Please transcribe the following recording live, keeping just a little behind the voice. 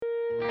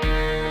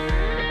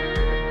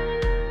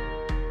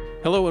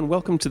Hello and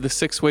welcome to the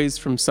Six Ways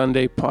from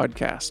Sunday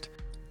podcast.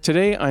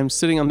 Today I'm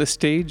sitting on the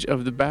stage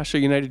of the Basha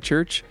United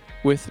Church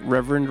with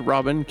Reverend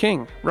Robin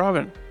King.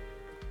 Robin,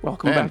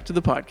 welcome back to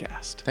the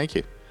podcast. Thank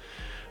you.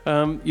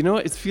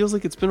 It feels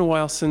like it's been a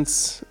while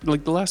since,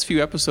 like the last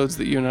few episodes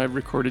that you and I have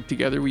recorded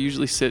together. We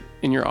usually sit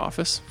in your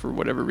office for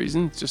whatever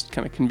reason. It's just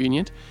kind of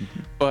convenient. Mm-hmm.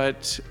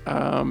 But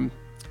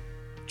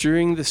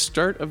during the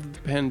start of the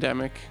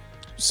pandemic,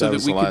 so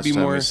that we could be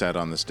more. We sat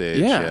on the stage.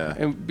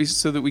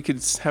 So that we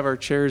could have our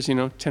chairs,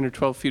 10 or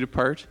 12 feet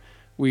apart.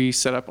 We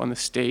set up on the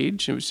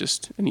stage. It was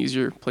just an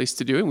easier place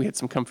to do it. We had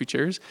some comfy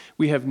chairs.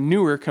 We have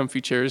newer comfy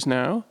chairs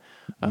now,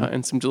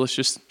 and some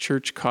delicious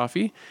church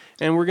coffee.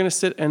 And we're going to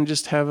sit and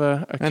just have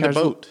a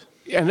boat.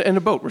 And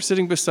a boat. We're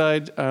sitting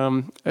beside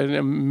an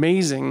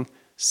amazing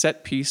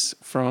set piece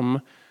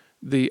from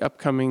the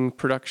upcoming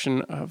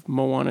production of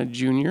Moana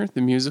Junior,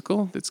 the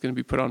musical that's going to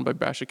be put on by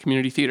Basha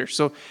Community Theatre.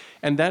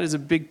 And that is a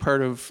big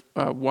part of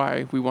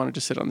why we wanted to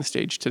sit on the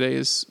stage today,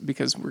 is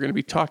because we're going to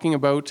be talking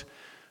about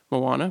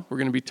Moana. We're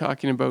going to be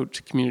talking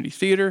about community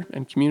theater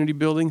and community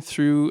building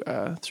through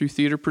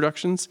theater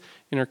productions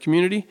in our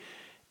community.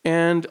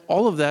 And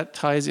all of that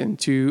ties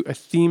into a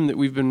theme that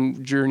we've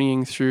been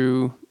journeying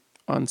through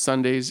on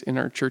Sundays in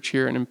our church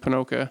here and in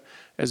Ponoka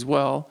as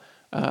well.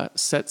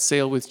 Set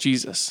Sail with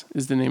Jesus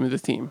is the name of the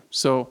theme.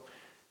 So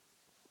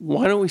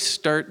why don't we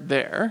start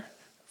there?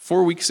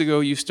 4 weeks ago,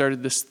 you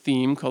started this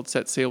theme called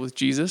Set Sail with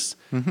Jesus.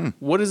 Mm-hmm.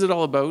 What is it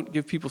all about?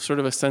 Give people sort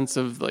of a sense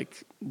of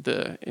like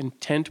the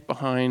intent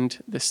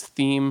behind this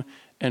theme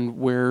and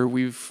where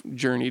we've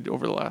journeyed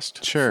over the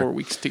last 4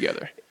 weeks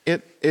together.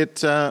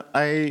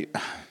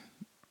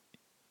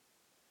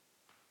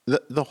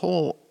 The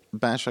whole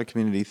Basha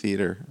Community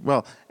Theatre,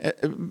 well,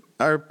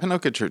 our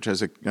Ponoka Church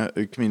has a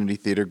community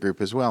theatre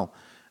group as well.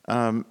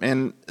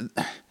 And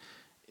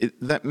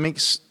that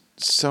makes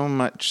so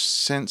much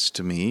sense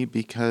to me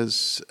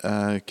because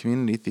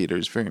community theatre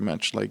is very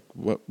much like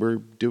what we're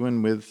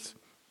doing with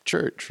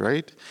church,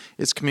 right?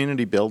 It's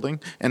community building,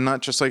 and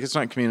not just like, it's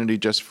not community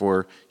just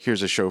for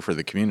here's a show for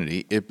the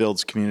community. It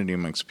builds community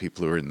amongst the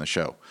people who are in the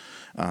show.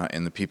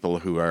 And the people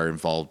who are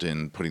involved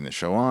in putting the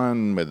show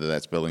on, whether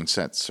that's building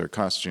sets or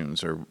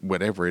costumes or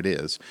whatever it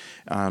is,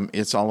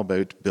 it's all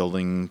about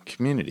building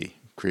community,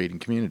 creating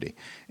community.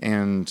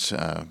 And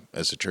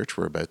as a church,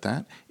 we're about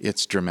that.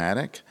 It's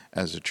dramatic.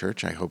 As a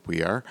church, I hope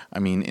we are. I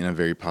mean, in a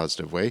very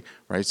positive way,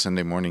 right?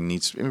 Sunday morning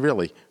needs,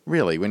 really,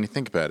 when you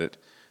think about it,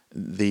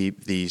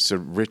 the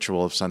sort of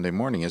ritual of Sunday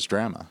morning is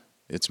drama.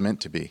 It's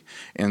meant to be.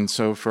 And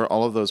so for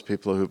all of those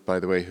people who, by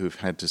the way, who've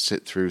had to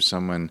sit through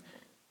someone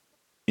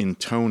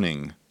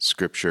intoning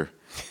scripture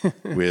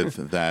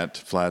with that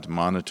flat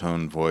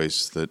monotone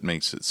voice that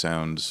makes it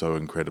sound so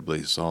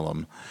incredibly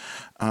solemn.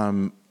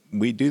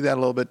 We do that a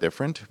little bit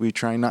different. We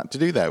try not to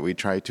do that. We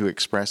try to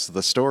express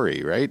the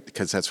story, right?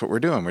 Because that's what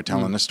we're doing. We're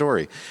telling a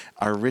story.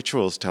 Our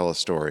rituals tell a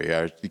story.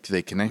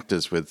 They connect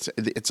us with,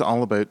 it's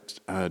all about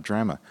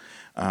drama.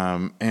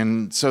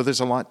 And so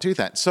there's a lot to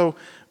that. So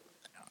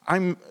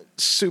I'm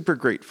super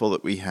grateful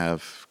that we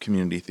have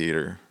community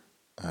theater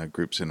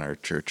groups in our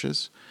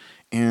churches.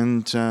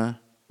 And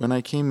when I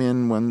came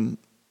in one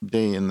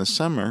day in the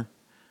summer,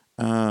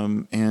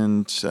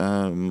 and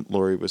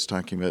Lori was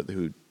talking about,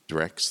 who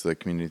directs the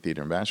community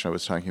theater in Basha, I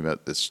was talking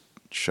about this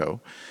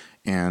show,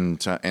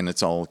 and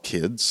it's all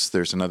kids.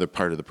 There's another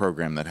part of the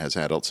program that has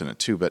adults in it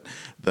too, but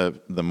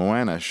the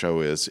Moana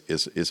show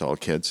is all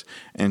kids.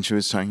 And she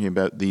was talking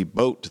about the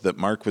boat that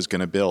Mark was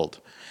going to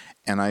build.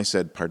 And I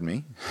said, "Pardon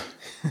me."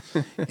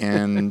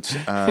 And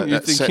you're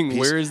thinking,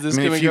 where is this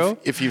going to go?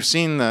 If you've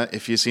seen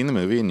the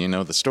movie and you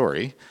know the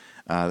story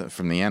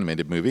from the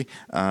animated movie,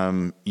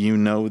 you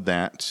know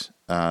that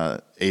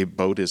a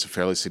boat is a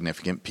fairly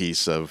significant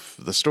piece of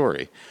the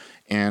story,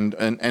 and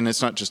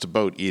it's not just a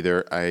boat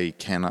either. I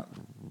cannot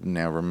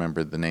now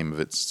remember the name of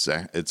it,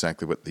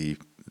 exactly what the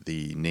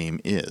name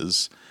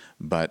is,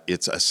 but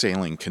it's a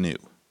sailing canoe.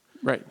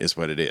 Right, is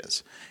what it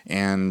is,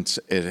 and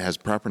it has a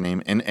proper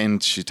name.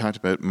 And she talked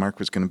about Mark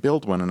was going to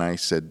build one, and I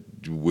said,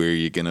 "Where are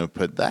you going to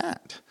put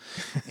that?"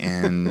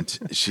 And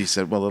she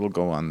said, "Well, it'll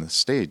go on the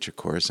stage, of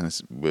course." And I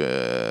said,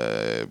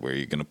 "Where are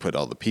you going to put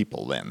all the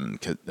people then?"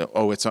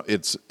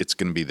 It's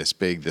going to be this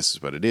big. This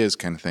is what it is,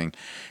 kind of thing.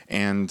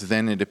 And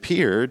then it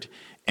appeared,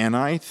 and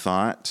I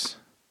thought,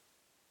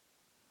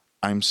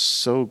 I'm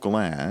so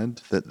glad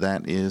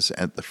that is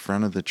at the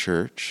front of the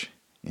church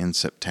in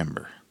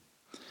September.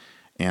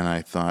 And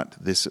I thought,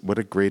 what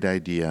a great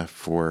idea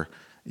for,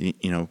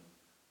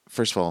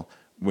 first of all,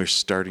 we're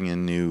starting a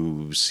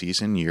new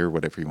season, year,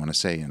 whatever you want to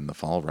say, in the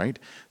fall, right?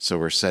 So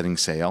we're setting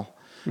sail.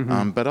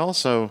 Mm-hmm. But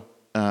also,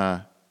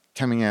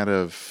 coming out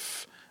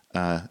of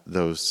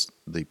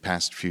the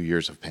past few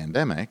years of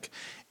pandemic,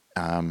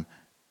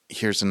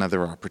 here's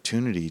another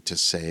opportunity to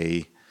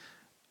say,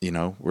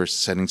 we're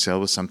setting sail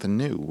with something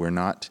new.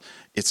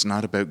 It's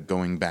not about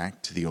going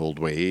back to the old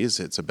ways.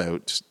 It's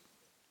about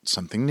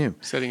something new.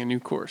 Setting a new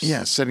course.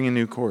 Yeah, setting a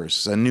new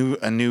course, a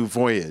new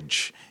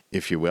voyage,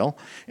 if you will.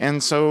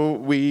 And so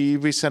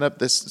we set up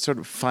this sort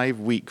of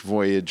 5-week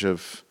voyage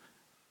of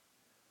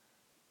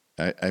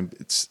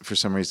it's for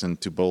some reason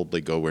to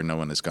boldly go where no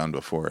one has gone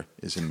before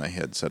is in my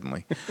head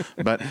suddenly.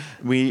 But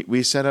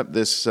we set up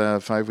this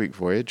 5-week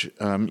voyage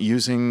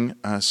using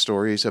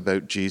stories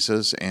about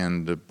Jesus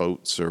and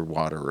boats or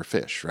water or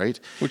fish, right?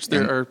 Which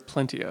there are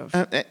plenty of.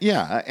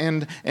 Yeah,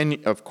 and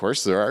of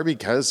course there are,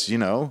 because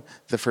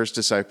the first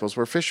disciples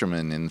were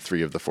fishermen in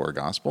 3 of the 4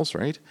 Gospels,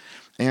 right?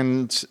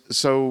 And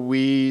so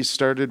we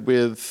started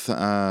with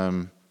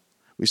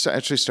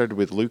actually started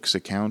with Luke's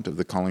account of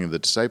the calling of the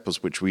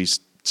disciples, which we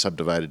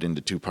subdivided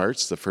into 2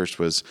 parts. The first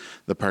was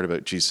the part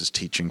about Jesus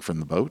teaching from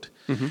the boat,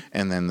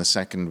 and then the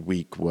second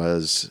week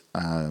was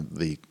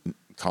the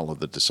call of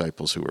the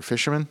disciples who were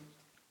fishermen.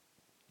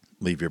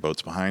 Leave your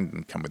boats behind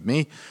and come with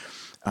me.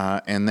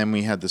 And then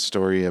we had the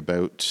story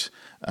about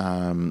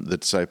the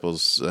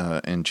disciples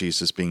and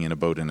Jesus being in a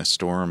boat in a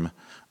storm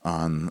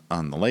on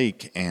the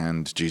lake,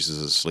 and Jesus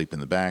is asleep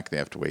in the back. They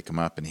have to wake him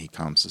up, and he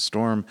calms the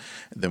storm.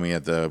 Then we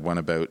had the one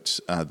about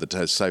the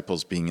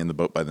disciples being in the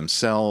boat by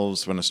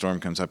themselves when a storm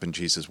comes up, and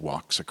Jesus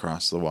walks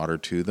across the water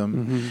to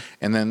them.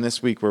 And then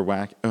this week we're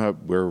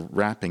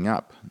wrapping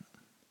up.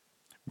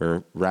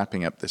 We're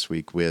wrapping up this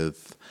week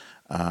with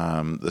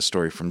the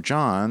story from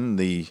John,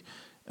 the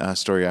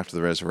story after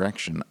the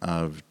resurrection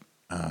of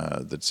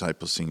the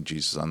disciples seeing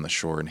Jesus on the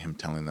shore and him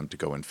telling them to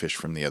go and fish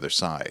from the other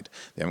side.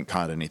 They haven't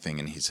caught anything,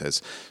 and he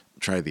says,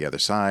 try the other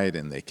side,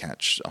 and they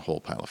catch a whole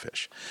pile of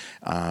fish.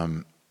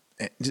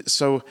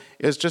 So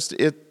it's just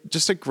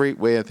a great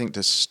way, I think,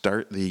 to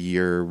start the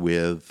year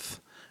with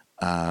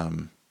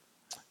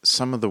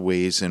some of the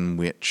ways in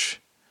which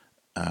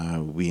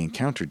we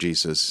encounter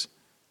Jesus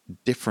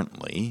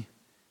differently,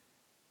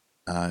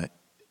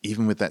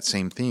 even with that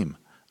same theme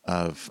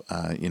of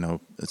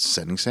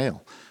setting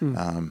sail.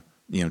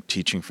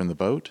 Teaching from the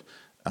boat,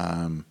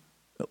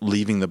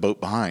 leaving the boat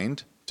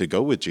behind to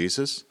go with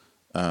Jesus,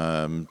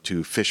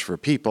 to fish for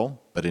people,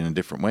 but in a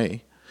different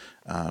way.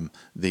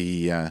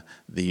 The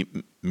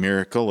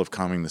miracle of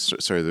calming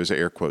there's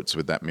air quotes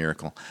with that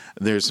miracle.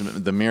 There's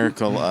the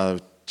miracle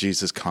of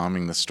Jesus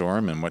calming the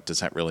storm, and what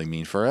does that really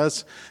mean for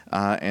us?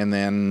 And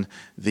then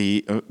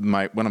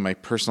one of my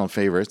personal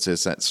favorites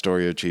is that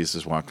story of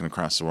Jesus walking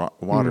across the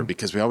water,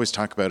 because we always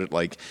talk about it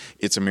like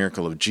it's a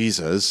miracle of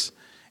Jesus,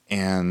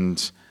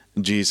 and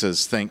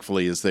Jesus,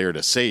 thankfully, is there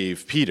to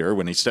save Peter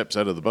when he steps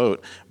out of the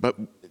boat. But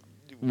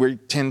we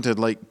tend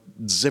to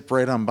zip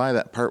right on by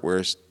that part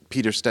where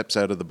Peter steps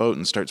out of the boat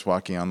and starts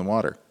walking on the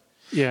water.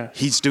 Yeah.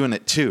 He's doing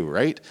it too,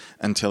 right?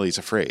 Until he's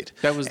afraid.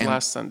 That was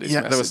last Sunday's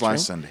message. Yeah, that was last right?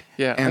 Sunday.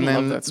 Yeah, and I then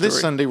love that story. This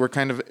Sunday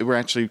we're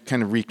actually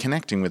kind of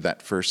reconnecting with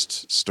that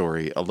first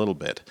story a little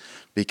bit,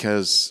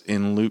 because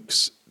in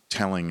Luke's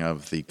telling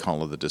of the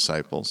call of the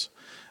disciples,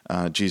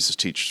 Jesus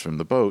teaches from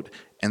the boat,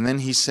 and then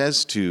he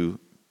says to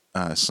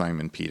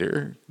Simon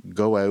Peter,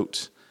 go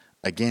out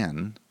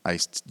again.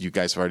 You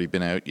guys have already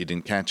been out. You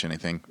didn't catch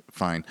anything.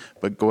 Fine.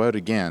 But go out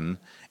again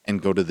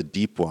and go to the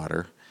deep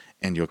water,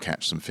 and you'll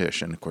catch some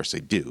fish. And of course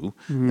they do.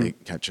 They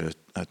catch a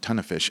ton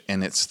of fish.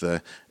 And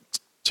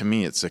to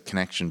me, it's a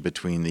connection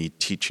between the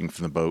teaching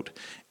from the boat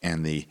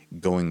and the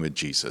going with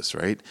Jesus,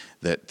 right?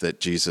 That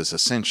Jesus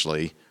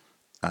essentially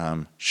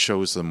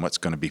shows them what's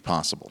going to be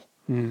possible,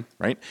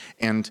 right?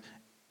 And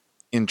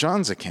in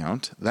John's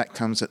account, that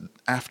comes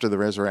after the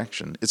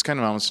resurrection. It's kind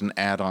of almost an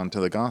add-on to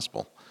the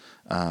gospel.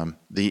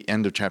 The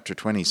end of chapter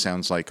 20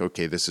 sounds like,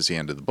 okay, this is the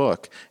end of the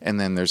book. And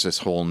then there's this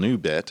whole new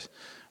bit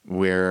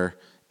where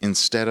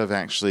instead of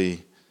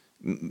actually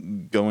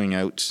going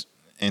out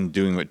and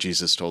doing what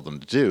Jesus told them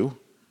to do,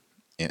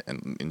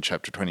 in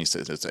chapter 20 it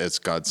says, as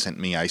God sent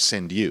me, I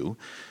send you,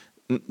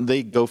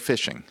 they go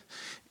fishing.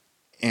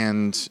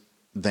 And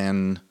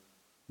then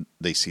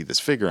they see this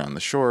figure on the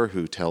shore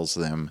who tells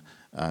them,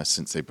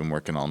 since they've been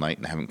working all night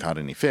and haven't caught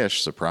any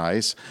fish,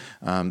 surprise,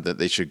 that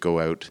they should go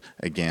out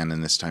again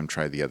and this time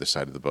try the other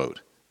side of the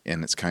boat.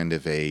 And it's kind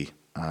of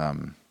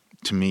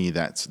to me,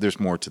 there's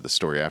more to the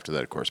story after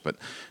that, of course, but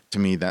to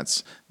me,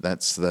 that's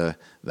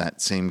that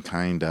same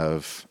kind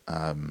of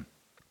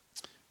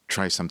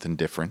try something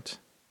different.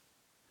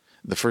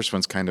 The first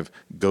one's kind of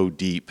go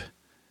deep.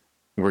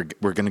 We're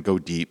going to go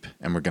deep,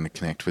 and we're going to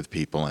connect with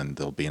people, and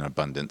there'll be an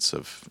abundance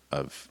of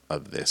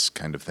this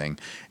kind of thing.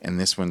 And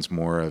this one's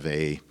more of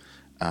a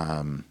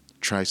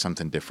try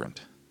something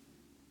different,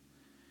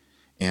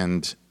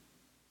 and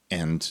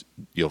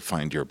you'll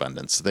find your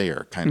abundance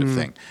there, kind of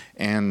thing.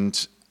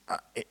 And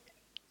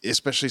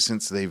especially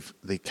since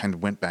they kind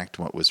of went back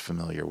to what was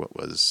familiar, what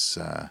was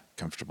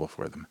comfortable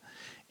for them,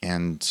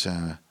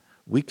 and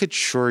we could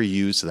sure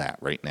use that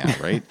right now,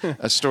 right?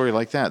 A story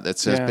like that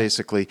says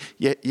basically,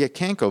 you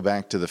can't go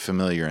back to the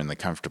familiar and the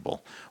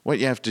comfortable. What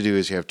you have to do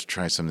is you have to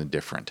try something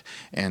different,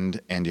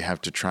 and you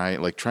have to try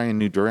a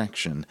new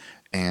direction,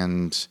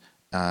 and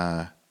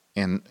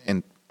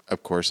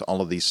of course,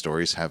 all of these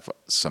stories have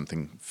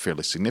something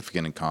fairly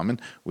significant in common,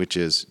 which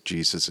is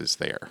Jesus is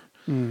there.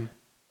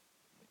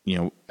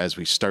 As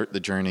we start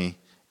the journey,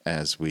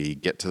 as we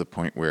get to the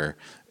point where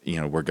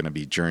we're going to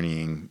be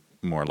journeying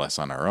more or less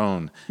on our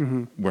own,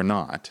 we're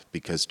not,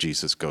 because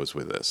Jesus goes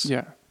with us.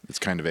 Yeah. It's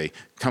kind of a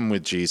come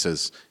with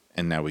Jesus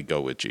and now we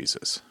go with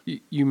Jesus.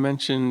 You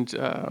mentioned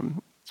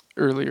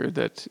earlier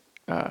that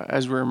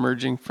as we're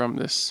emerging from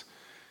this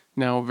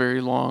now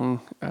very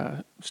long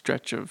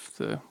stretch of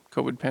the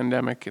COVID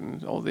pandemic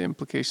and all the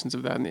implications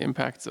of that and the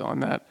impacts on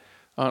that,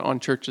 on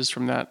churches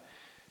from that,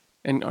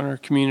 and on our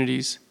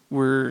communities,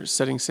 we're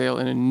setting sail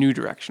in a new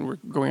direction. We're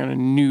going on a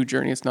new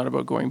journey. It's not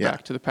about going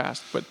back to the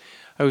past. But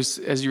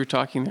as you were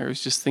talking there, I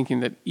was just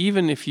thinking that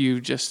even if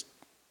you just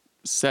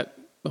set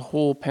the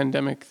whole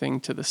pandemic thing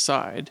to the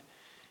side,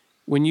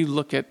 when you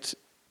look at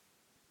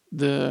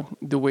the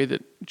way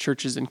that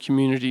churches and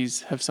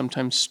communities have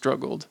sometimes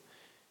struggled,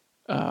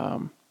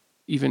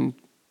 even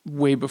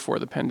way before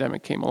the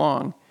pandemic came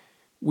along,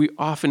 we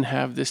often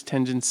have this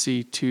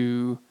tendency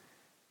to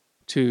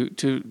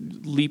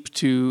leap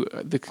to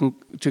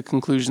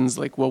conclusions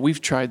like, well,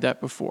 we've tried that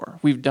before.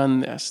 We've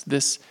done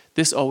this.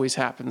 This always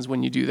happens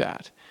when you do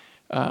that.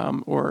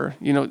 Or,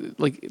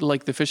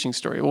 like the fishing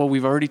story. Well,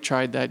 we've already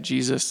tried that,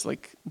 Jesus.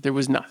 Like, there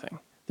was nothing.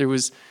 There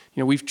was,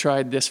 we've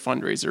tried this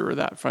fundraiser or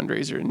that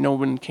fundraiser and no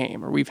one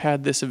came. Or we've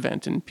had this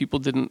event and people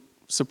didn't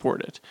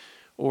support it.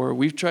 Or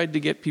we've tried to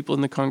get people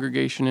in the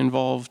congregation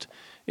involved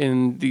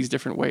in these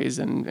different ways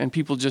and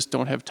people just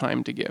don't have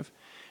time to give.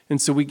 And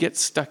so we get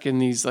stuck in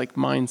these like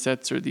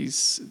mindsets or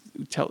these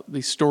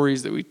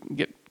stories that we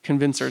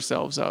convince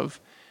ourselves of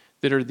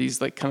that are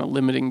these like kind of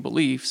limiting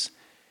beliefs.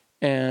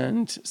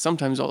 And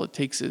sometimes all it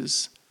takes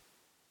is,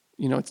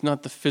 it's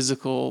not the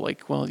physical,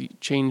 like, well, you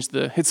change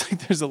it's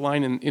like there's a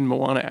line in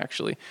Moana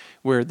actually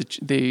where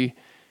they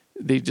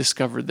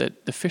discovered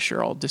that the fish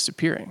are all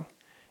disappearing.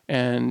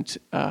 And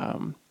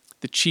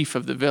the chief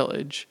of the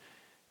village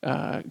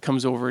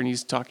comes over and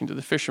he's talking to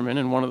the fishermen.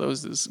 And one of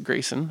those is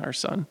Grayson, our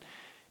son.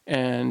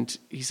 And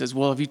he says,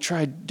 well, have you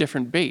tried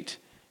different bait?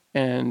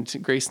 And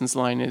Grayson's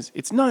line is,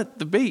 it's not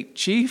the bait,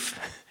 chief.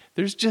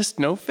 There's just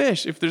no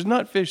fish. If there's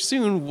not fish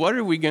soon, what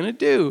are we going to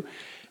do?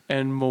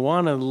 And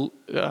Moana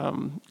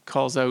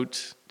calls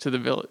out to the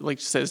village, like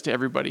says to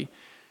everybody,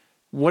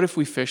 what if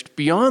we fished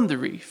beyond the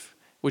reef,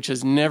 which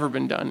has never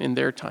been done in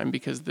their time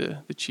because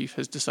the chief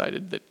has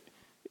decided that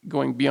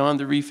going beyond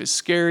the reef is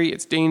scary,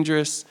 it's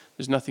dangerous,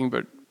 there's nothing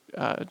but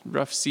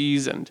rough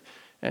seas and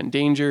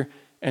danger.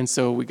 And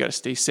so we got to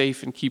stay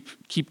safe and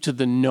keep to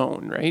the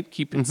known, right?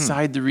 Keep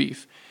inside the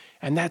reef.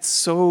 And that's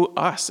so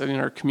us in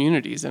our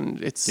communities.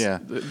 And it's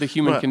the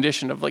human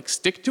condition of like,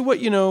 stick to what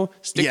you know,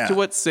 stick to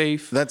what's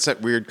safe. That's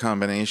that weird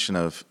combination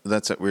of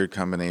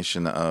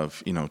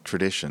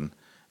tradition.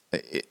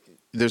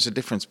 There's a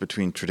difference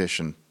between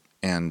tradition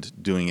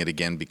and doing it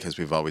again because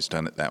we've always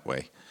done it that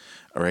way.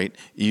 All right.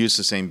 You use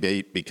the same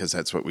bait because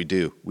that's what we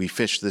do. We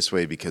fish this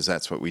way because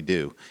that's what we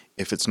do.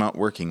 If it's not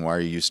working, why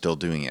are you still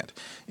doing it?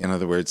 In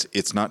other words,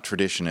 it's not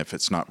tradition if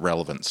it's not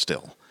relevant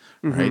still.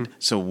 Right.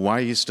 So why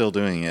are you still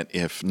doing it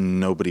if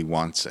nobody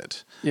wants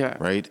it? Yeah.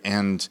 Right.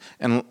 And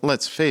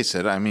let's face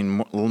it. I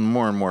mean,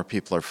 more and more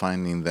people are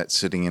finding that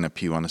sitting in a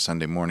pew on a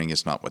Sunday morning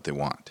is not what they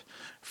want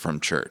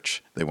from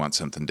church. They want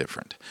something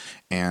different.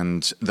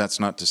 And that's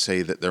not to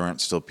say that there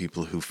aren't still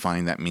people who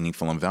find that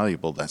meaningful and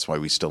valuable. That's why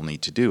we still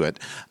need to do it.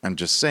 I'm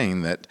just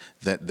saying that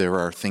there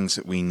are things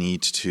that we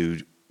need to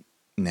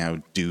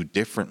now do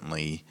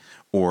differently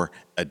or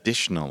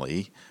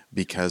additionally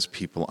because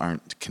people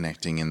aren't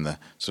connecting in the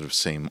sort of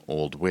same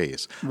old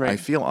ways. Right. I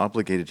feel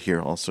obligated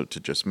here also to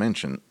just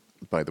mention,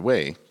 by the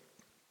way,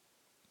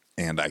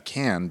 and I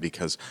can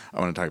because I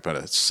want to talk about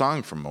a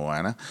song from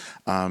Moana,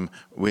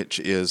 which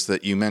is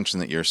that you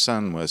mentioned that your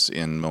son was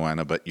in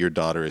Moana, but your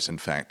daughter is in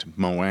fact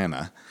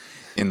Moana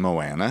in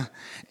Moana.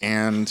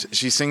 And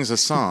she sings a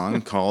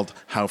song called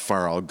How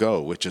Far I'll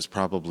Go, which is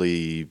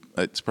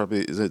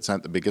it's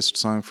not the biggest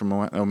song from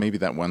Moana. Oh, maybe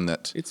that one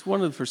that... It's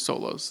one of her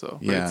solos, though.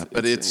 Yeah,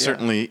 but it's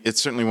certainly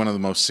one of the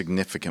most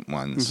significant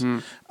ones.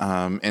 And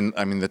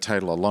I mean, the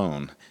title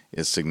alone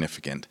is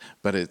significant,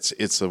 but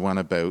it's the one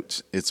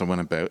about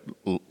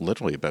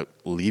literally about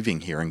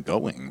leaving here and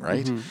going,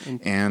 right?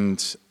 And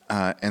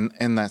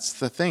that's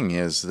the thing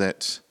is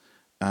that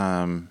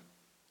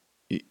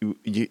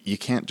you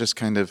can't just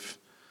kind of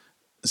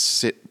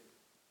sit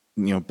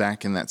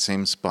back in that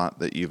same spot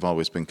that you've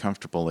always been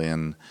comfortable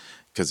in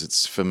because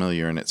it's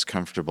familiar and it's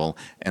comfortable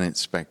and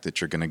expect that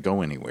you're going to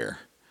go anywhere.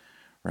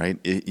 Right?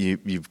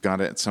 You've got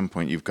to, at some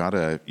point, you've got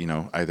to,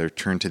 either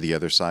turn to the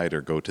other side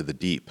or go to the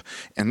deep.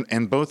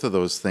 And both of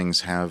those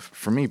things have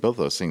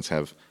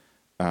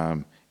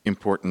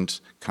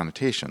important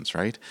connotations,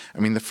 right? I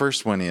mean, the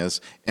first one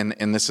is,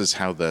 and this is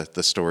how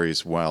the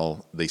stories,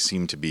 while they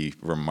seem to be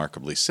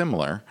remarkably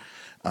similar,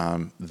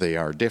 they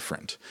are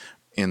different.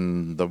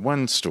 In the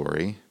one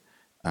story,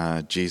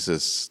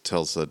 Jesus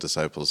tells the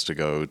disciples to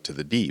go to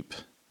the deep.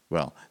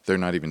 Well, they're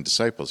not even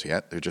disciples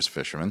yet. They're just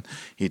fishermen.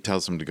 He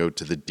tells them to go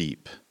to the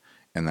deep,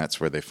 and that's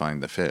where they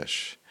find the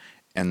fish.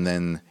 And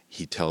then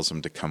he tells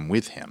them to come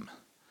with him,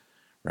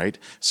 right?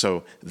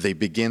 So they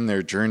begin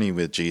their journey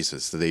with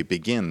Jesus. They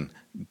begin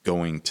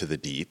going to the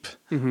deep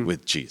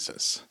with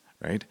Jesus,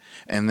 right?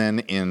 And then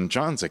in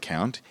John's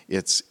account,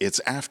 it's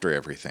after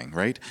everything,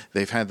 right?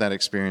 They've had that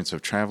experience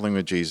of traveling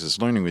with Jesus,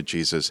 learning with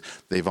Jesus.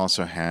 They've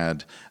also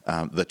had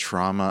the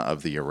trauma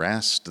of the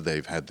arrest.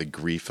 They've had the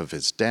grief of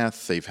his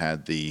death. They've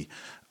had the,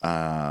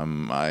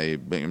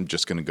 I'm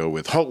just going to go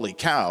with holy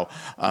cow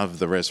of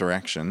the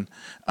resurrection.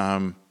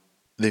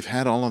 They've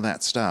had all of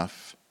that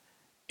stuff,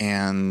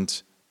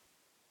 and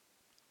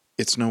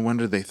it's no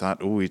wonder they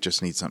thought, oh, we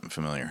just need something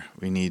familiar.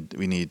 We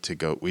need to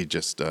go. We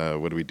just,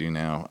 what do we do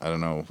now? I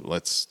don't know.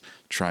 Let's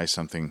try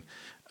something.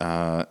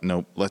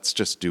 No, let's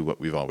just do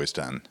what we've always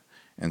done.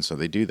 And so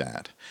they do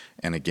that.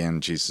 And again,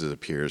 Jesus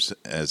appears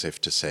as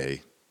if to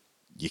say,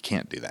 you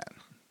can't do that.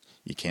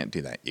 You can't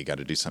do that. You got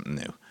to do something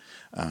new.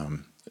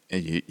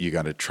 You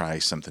got to try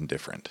something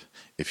different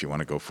if you want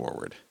to go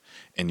forward.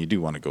 And you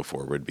do want to go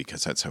forward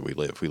because that's how we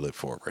live. We live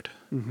forward.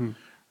 Mm-hmm.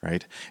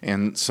 Right?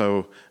 And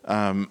so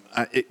I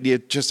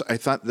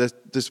thought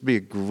that this would be a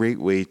great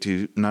way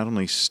to not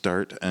only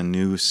start a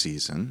new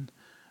season,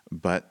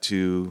 but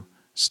to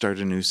start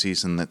a new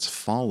season that's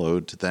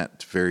followed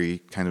that very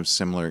kind of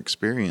similar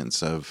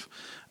experience of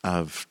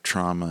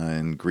trauma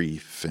and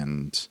grief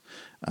and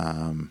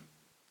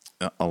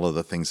all of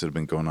the things that have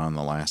been going on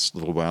the last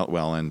little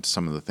while, and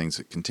some of the things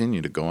that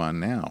continue to go on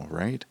now,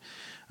 right?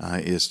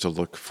 Is to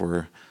look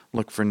for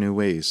new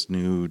ways,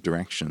 new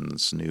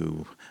directions,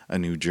 a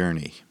new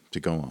journey to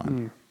go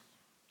on.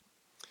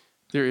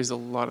 There is a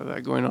lot of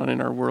that going on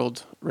in our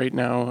world right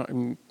now. I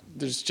mean,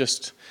 there's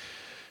just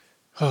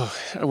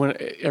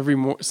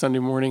every Sunday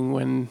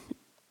morning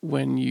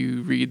when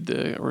you read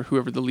or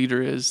whoever the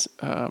leader is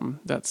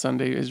that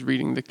Sunday is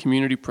reading the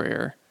community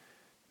prayer,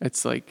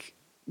 it's like,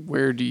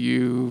 where do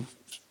you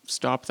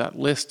stop that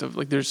list of,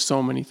 like, there's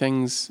so many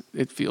things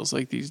it feels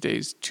like these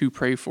days to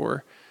pray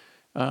for.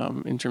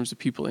 In terms of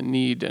people in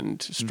need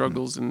and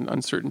struggles and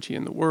uncertainty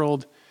in the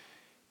world.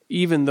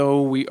 Even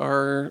though we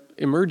are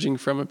emerging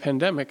from a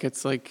pandemic,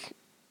 it's like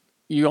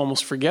you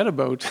almost forget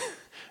about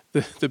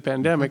the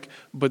pandemic,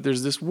 but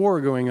there's this war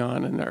going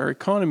on and our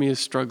economy is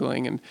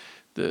struggling and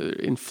the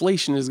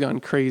inflation has gone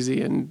crazy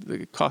and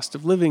the cost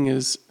of living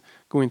is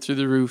going through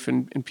the roof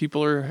and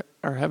people are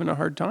having a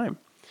hard time.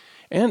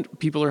 And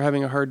people are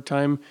having a hard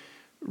time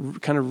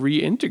kind of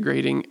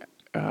reintegrating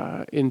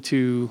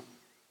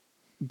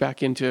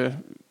back into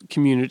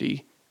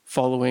community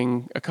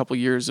following a couple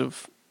years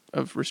of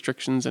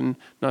restrictions and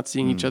not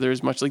seeing each other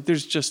as much. Like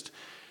there's just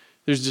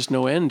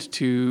no end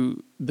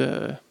to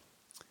the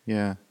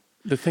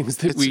things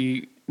that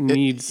we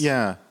need.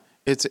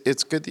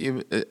 It's good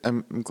that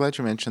I'm glad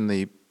you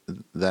mentioned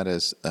that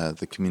as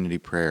the community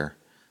prayer.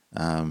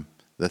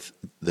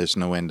 There's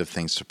no end of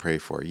things to pray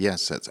for.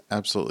 Yes, that's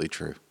absolutely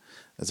true.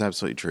 That's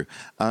absolutely true.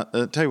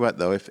 I'll tell you what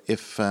though,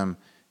 if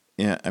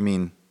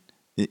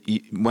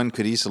one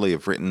could easily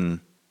have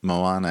written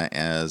Moana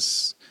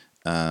as,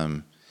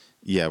 we're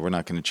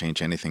not going to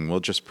change anything. We'll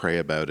just pray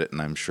about it, and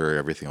I'm sure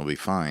everything will be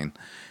fine.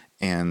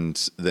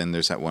 And then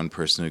there's that one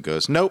person who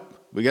goes,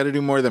 nope, we got to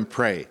do more than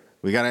pray.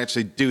 We got to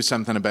actually do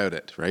something about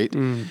it, right?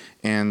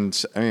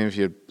 And I mean, if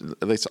you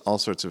at least all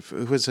sorts of,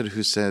 who was it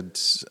who said,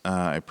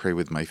 I pray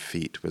with my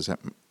feet? Was that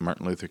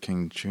Martin Luther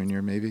King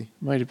Jr. maybe?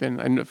 Might have been.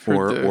 I've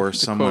heard or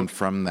someone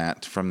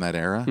quote. from that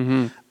era.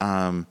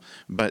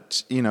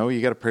 But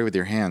you got to pray with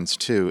your hands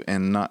too,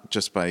 and not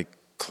just by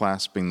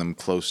clasping them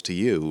close to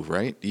you,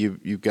 right?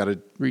 You've got to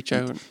reach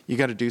out. You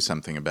got to do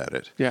something about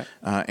it. Yeah.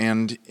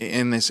 And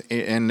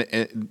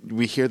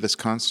we hear this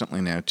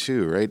constantly now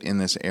too, right? In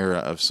this era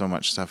of so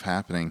much stuff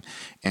happening,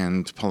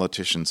 and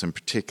politicians in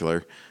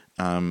particular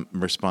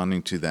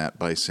responding to that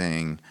by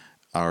saying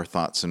our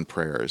thoughts and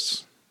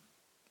prayers.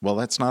 Well,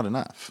 that's not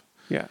enough.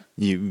 Yeah.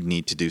 You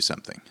need to do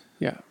something.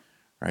 Yeah.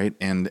 Right?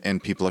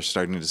 And people are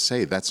starting to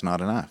say that's not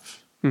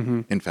enough.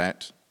 In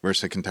fact, we're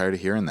sick and tired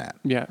of hearing that.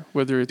 Yeah,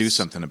 whether it's do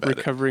something about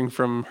recovering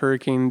from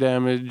hurricane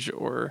damage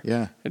or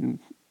sending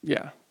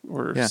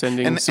support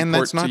and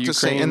that's not to to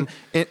say, Ukraine.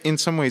 and in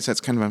some ways that's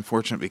kind of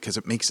unfortunate because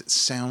it makes it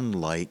sound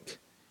like,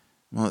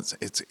 well,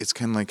 it's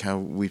kind of like how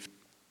we've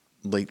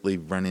lately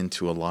run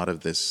into a lot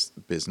of this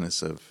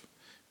business of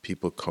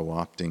people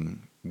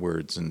co-opting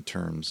words and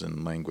terms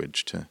and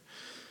language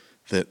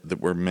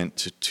that were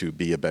meant to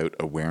be about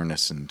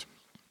awareness and,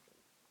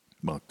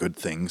 well, good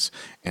things,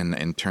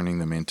 and turning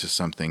them into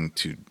something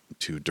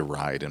to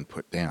deride and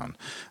put down.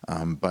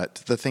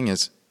 But the thing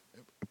is,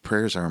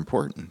 prayers are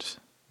important.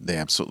 They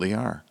absolutely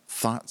are.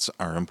 Thoughts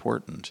are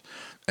important.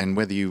 And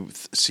whether you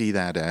see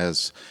that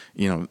as,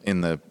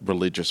 in the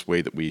religious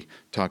way that we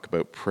talk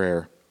about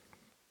prayer,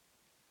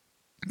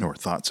 or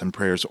thoughts and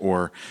prayers,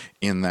 or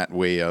in that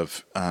way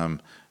of,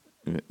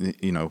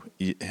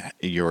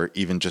 your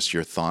even just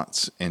your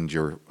thoughts and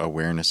your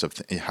awareness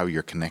of how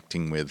you're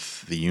connecting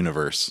with the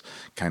universe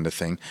kind of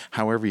thing.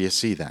 However you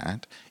see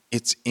that,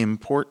 it's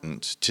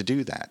important to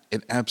do that.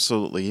 It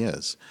absolutely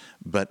is.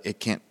 But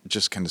it can't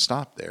just kind of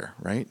stop there,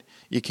 right?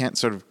 You can't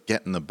sort of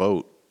get in the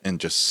boat and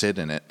just sit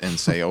in it and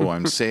say, oh,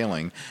 I'm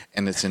sailing,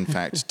 and it's in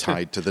fact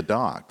tied to the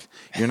dock.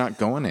 You're not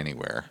going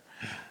anywhere.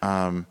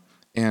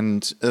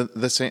 And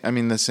the same, I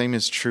mean, the same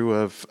is true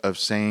of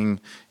saying,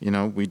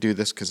 we do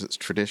this because it's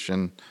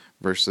tradition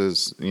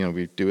versus,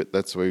 we do it,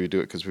 that's the way we do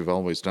it because we've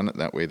always done it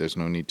that way. There's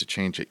no need to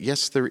change it.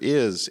 Yes, there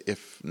is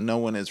if no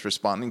one is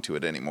responding to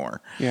it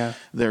anymore. Yeah.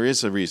 There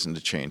is a reason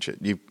to change it.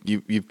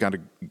 You've got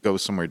to go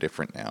somewhere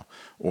different now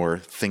or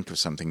think of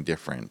something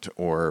different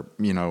or,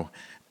 and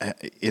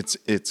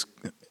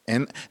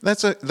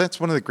that's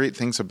one of the great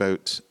things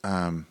about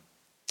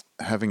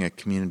having a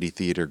community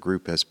theater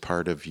group as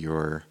part of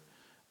your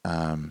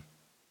I'm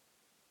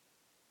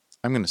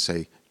going to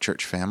say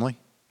church family,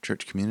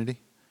 church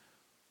community,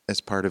 as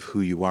part of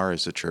who you are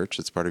as a church.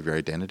 It's part of your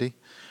identity,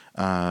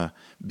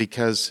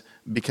 because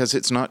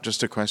it's not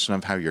just a question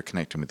of how you're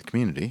connecting with the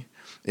community.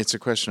 It's a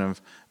question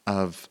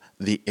of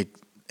the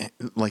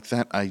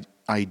that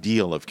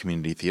ideal of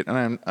community theater.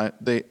 And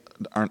they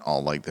aren't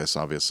all like this.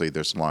 Obviously,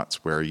 there's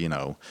lots where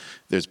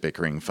there's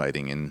bickering,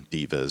 fighting, and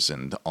divas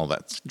and all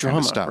that drama,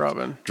 kind of stuff.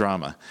 Robin.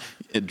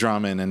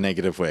 Drama in a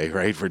negative way,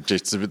 right? For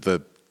just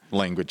the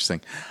language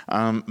thing,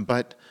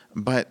 but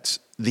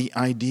the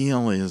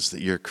ideal is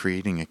that you're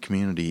creating a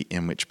community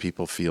in which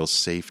people feel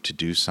safe to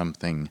do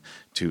something,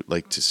 to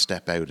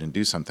step out and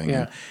do something,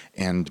 yeah.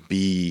 and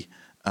be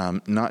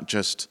not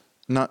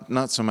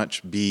so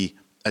much be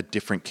a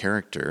different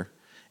character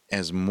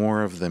as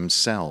more of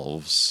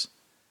themselves,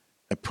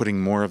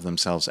 putting more of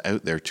themselves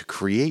out there to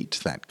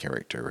create that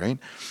character, right?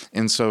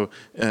 And so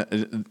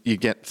you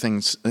get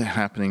things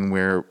happening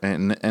where,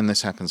 and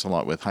this happens a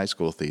lot with high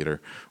school theater,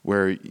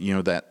 where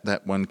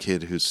that one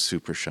kid who's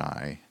super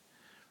shy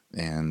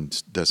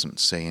and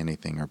doesn't say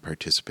anything or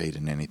participate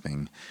in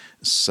anything,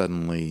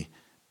 suddenly,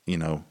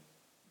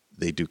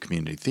 they do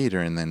community theater,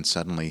 and then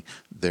suddenly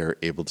they're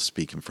able to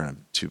speak in front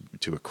of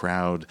to a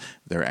crowd.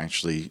 They're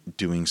actually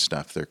doing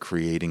stuff. They're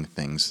creating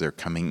things. They're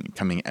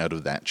coming out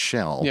of that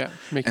shell. Yeah,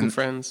 making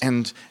friends.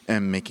 And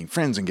making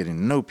friends and getting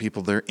to know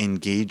people. They're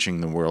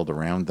engaging the world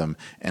around them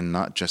and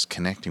not just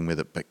connecting with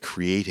it, but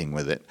creating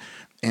with it.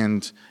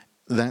 And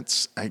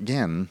that's,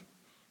 again,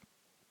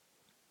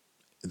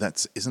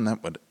 isn't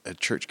that what a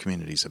church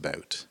community is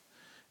about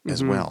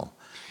as well?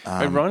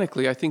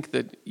 Ironically, I think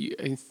that,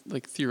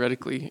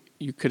 theoretically,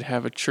 you could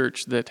have a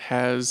church that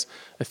has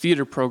a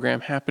theater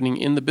program happening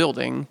in the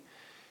building,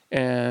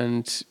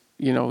 and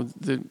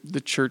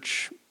the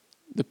church,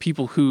 the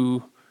people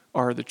who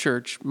are the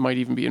church might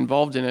even be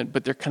involved in it,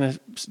 but they're kind of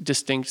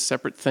distinct,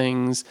 separate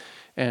things,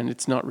 and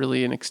it's not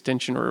really an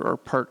extension or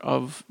part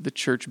of the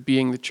church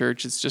being the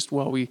church. It's just,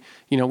 we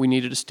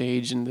needed a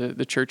stage, and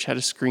the church had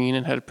a screen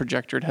and had a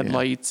projector, it had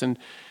lights and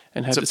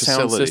had the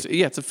sound system.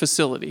 Yeah, it's a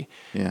facility.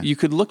 Yeah. You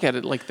could look at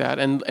it like that,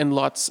 and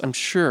lots, I'm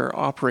sure,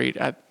 operate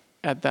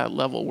at that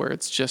level where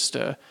it's just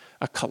a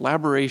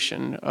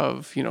collaboration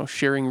of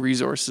sharing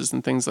resources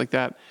and things like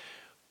that.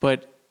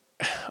 But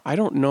I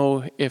don't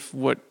know if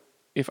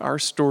our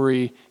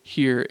story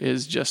here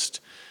is just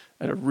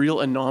a real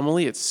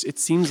anomaly. It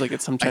seems like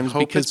it sometimes. I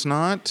hope it's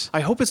not.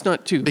 I hope it's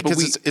not too.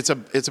 Because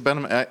it's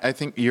about. I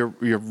think you're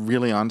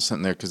really on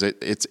something there, because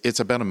it's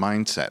about a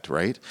mindset,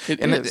 right?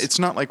 It's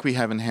not like we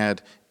haven't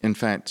had. In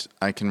fact,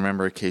 I can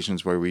remember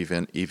occasions where we've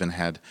even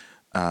had,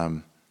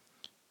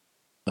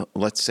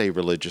 let's say,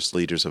 religious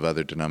leaders of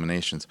other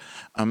denominations,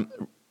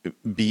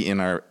 be in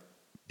our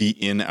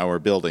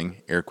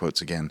building, air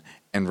quotes again,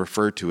 and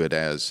refer to it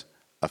as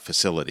a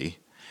facility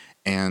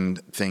and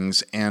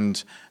things.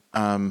 And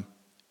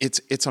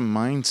it's a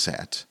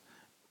mindset,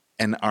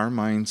 and our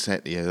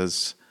mindset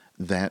is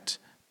that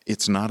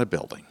it's not a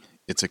building,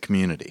 it's a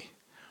community.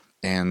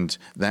 And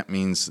that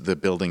means the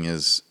building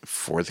is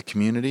for the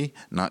community,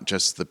 not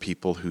just the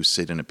people who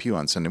sit in a pew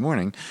on Sunday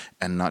morning,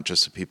 and not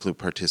just the people who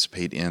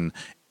participate in,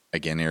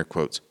 again, air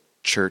quotes,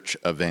 church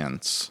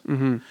events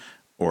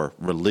or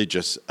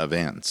religious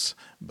events,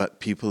 but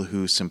people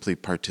who simply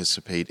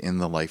participate in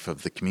the life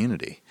of the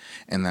community.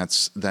 And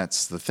that's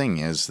the thing,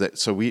 is that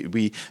so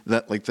the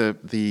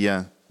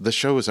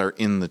shows are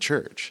in the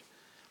church.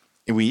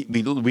 We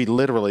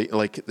literally,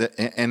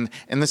 and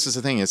this is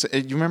the thing, is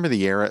you remember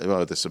the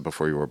era, this is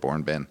before you were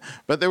born, Ben,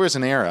 but there was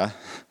an era,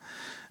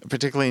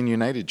 particularly in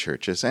United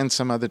churches and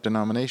some other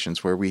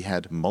denominations, where we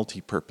had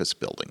multi-purpose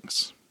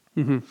buildings,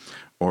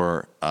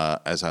 or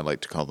as I like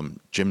to call them,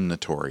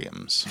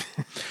 gymnatoriums.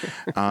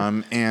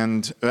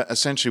 And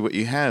essentially what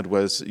you had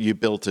was you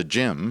built a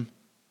gym,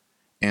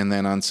 and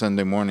then on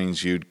Sunday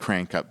mornings you'd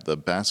crank up the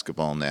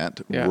basketball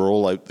net,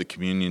 roll out the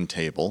communion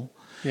table,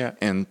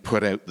 and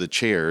put out the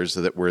chairs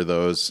that were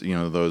those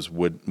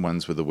wood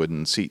ones with the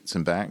wooden seats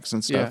and backs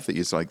and stuff that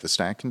use, like the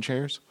stacking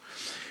chairs.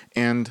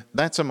 And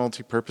that's a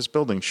multi-purpose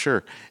building,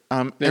 sure.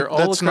 They're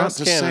all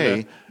across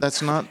Canada.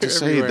 That's not to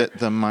say that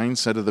the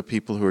mindset of the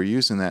people who are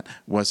using that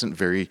wasn't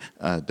very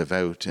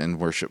devout and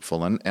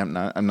worshipful. And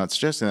I'm not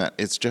suggesting that.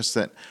 It's just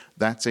that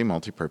that's a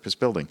multi-purpose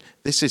building.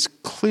 This is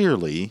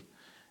clearly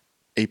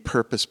a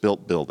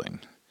purpose-built building,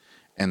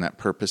 and that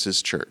purpose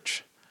is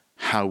church.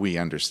 How we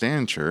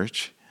understand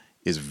church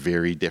is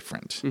very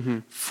different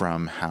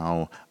from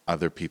how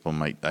other people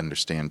might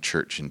understand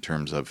church in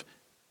terms of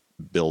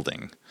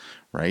building,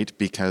 right?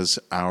 Because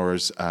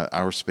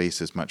our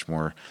space is much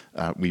more.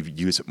 We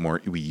use it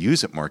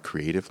more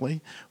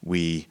creatively.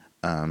 We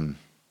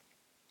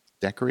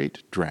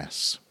decorate,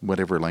 dress,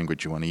 whatever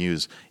language you want to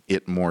use,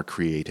 it more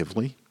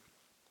creatively.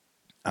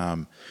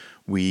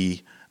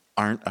 We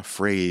aren't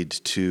afraid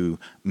to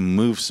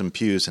move some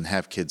pews and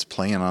have kids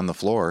playing on the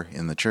floor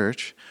in the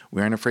church.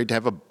 We aren't afraid to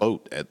have a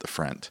boat at the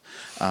front.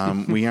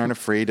 We aren't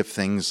afraid of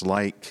things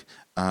like,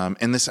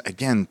 and this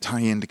again tie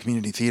into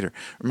community theater.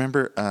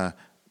 Remember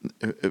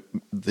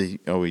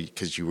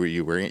because you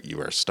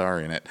were a star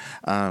in it.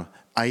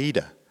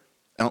 Aida,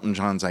 Elton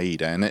John's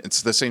Aida, and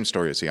it's the same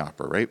story as the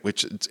opera, right?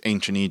 Which it's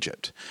ancient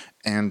Egypt,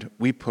 and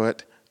we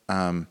put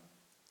The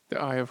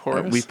Eye of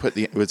Horus.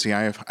 it was the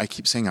Eye of. I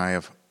keep saying Eye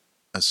of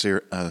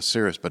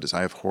Osiris, but it's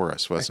Eye of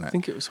Horus, wasn't it? I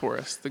think it was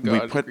Horus, the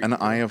god. We put an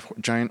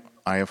giant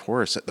Eye of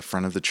Horus at the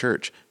front of the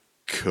church,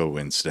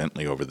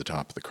 coincidentally over the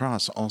top of the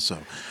cross also.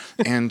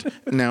 And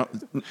now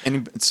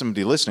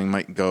somebody listening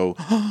might go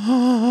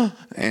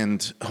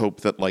and hope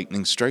that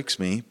lightning strikes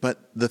me.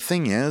 But the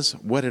thing is,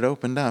 what it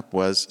opened up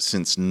was,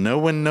 since no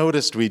one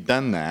noticed we'd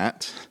done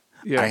that,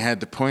 I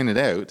had to point it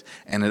out,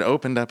 and it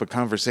opened up a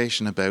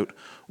conversation about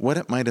what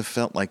it might have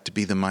felt like to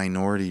be the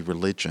minority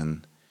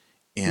religion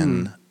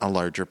in a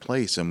larger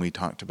place. And we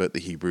talked about the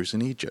Hebrews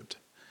in Egypt.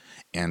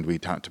 And we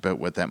talked about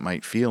what that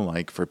might feel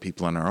like for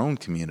people in our own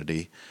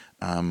community,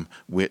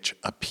 which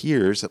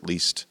appears, at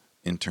least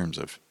in terms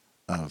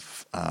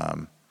of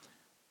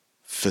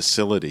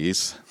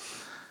facilities,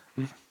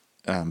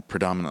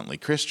 predominantly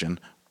Christian.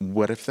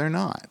 What if they're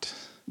not?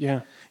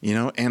 Yeah.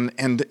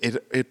 And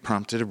it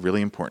prompted a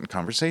really important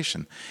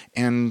conversation.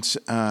 And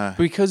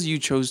because you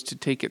chose to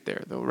take it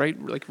there, though,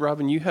 right? Like,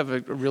 Robin, you have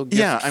a real gift.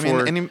 Yeah,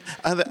 I mean,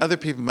 other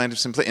people might have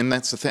simply, and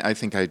that's the thing. I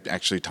think I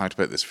actually talked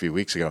about this a few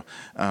weeks ago,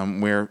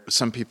 where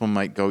some people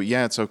might go,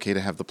 yeah, it's okay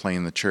to have the play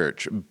in the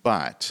church,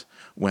 but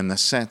when the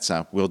set's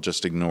up, we'll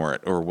just ignore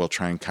it, or we'll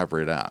try and cover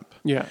it up.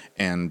 Yeah.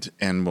 And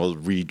we'll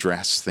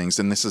redress things.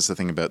 And this is the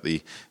thing about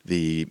the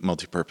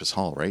multipurpose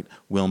hall, right?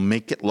 We'll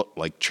make it look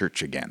like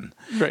church again.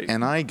 Right.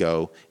 And I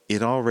go,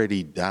 it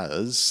already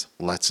does.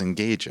 Let's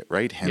engage it,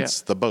 right?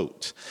 Hence the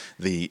boat,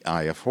 the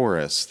Eye of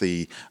Horus,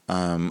 the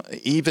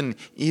even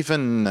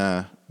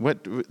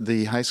what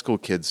the high school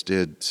kids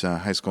did,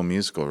 High School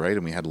Musical, right?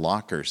 And we had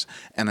lockers,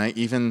 and I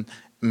even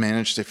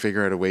managed to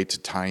figure out a way to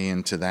tie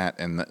into that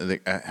and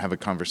have a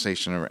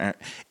conversation around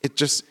it.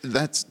 Just,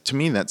 that's, to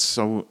me, that's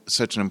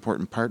such an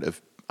important part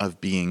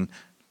of being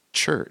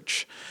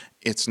church.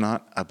 It's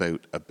not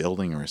about a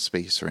building or a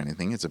space or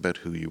anything. It's about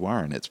who you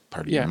are, and it's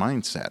part of your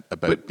mindset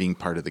about being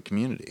part of the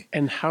community.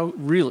 And how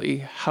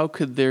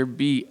could there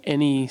be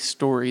any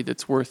story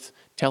that's worth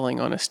telling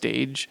on a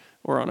stage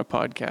or on a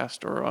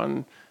podcast or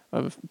on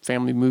a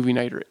family movie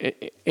night or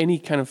any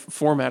kind of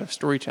format of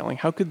storytelling?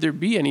 How could there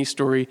be any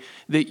story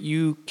that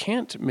you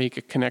can't make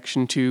a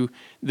connection to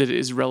that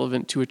is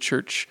relevant to a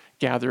church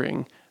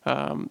gathering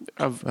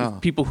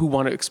of people who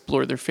want to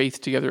explore their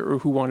faith together or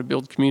who want to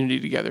build community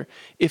together?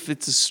 If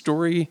it's a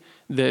story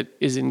that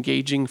is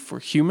engaging for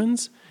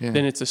humans,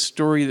 then it's a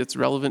story that's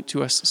relevant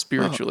to us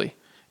spiritually.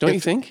 Don't you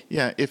think?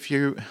 Yeah,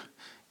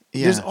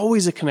 There's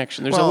always a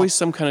connection. There's always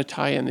some kind of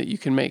tie-in that you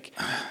can make.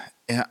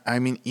 Yeah, I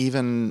mean,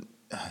 even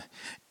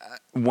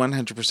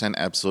 100%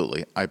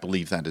 absolutely. I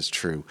believe that is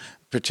true,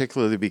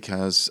 particularly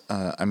because,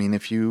 I mean,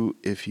 if you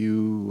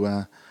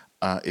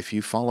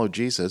follow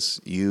Jesus,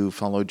 you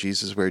follow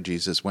Jesus where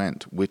Jesus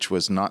went, which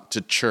was not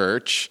to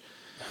church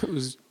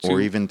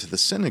or even to the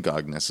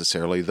synagogue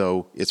necessarily,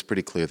 though it's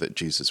pretty clear that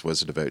Jesus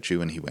was a devout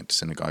Jew and he went to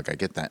synagogue. I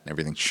get that and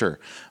everything, sure.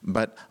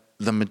 But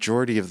the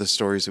majority of the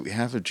stories that we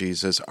have of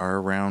Jesus are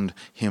around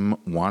him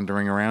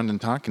wandering around and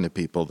talking to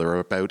people. They're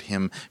about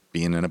him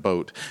being in a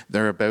boat.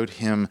 They're about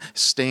him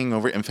staying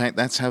over. In fact,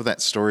 that's how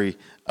that story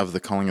of the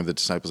calling of the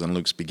disciples in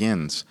Luke's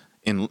begins.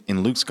 In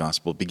Luke's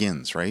gospel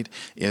begins, right?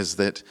 Is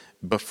that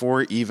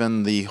before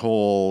even the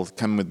whole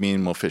come with me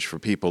and we'll fish for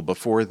people,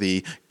 before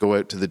the go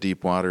out to the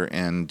deep water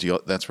and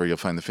that's where you'll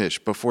find the fish,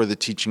 before the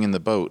teaching in the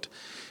boat,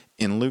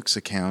 in Luke's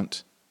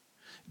account,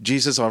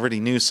 Jesus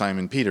already knew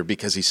Simon Peter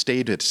because he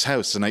stayed at his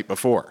house the night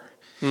before.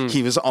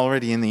 He was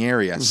already in the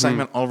area.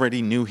 Simon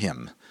already knew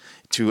him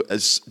to a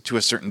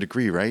certain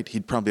degree, right?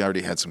 He'd probably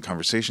already had some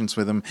conversations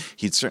with him.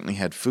 He'd certainly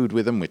had food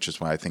with him, which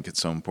is why I think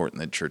it's so important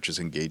that churches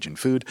engage in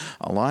food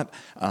a lot.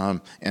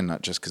 And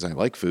not just because I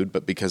like food,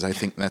 but because I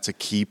think that's a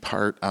key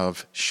part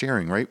of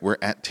sharing, right? We're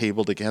at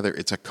table together.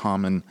 It's a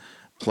common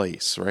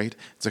place, right?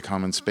 It's a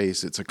common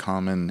space. It's a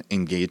common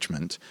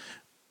engagement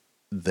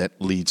that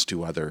leads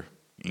to other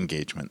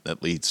engagement,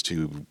 that leads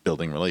to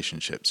building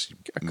relationships.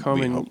 A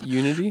common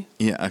unity?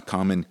 Yeah, a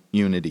common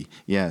unity.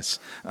 Yes,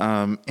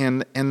 and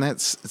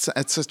that's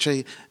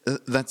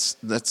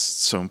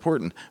so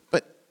important.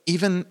 But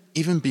even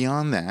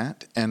beyond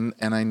that, and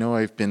I know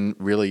I've been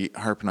really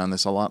harping on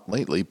this a lot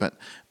lately, but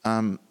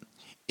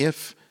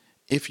if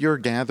your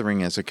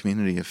gathering as a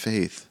community of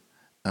faith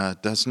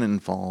doesn't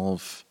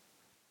involve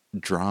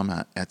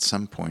drama at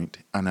some point,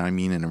 and I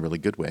mean in a really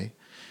good way,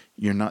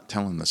 you're not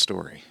telling the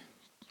story.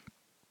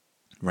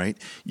 right?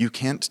 You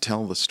can't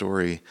tell the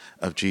story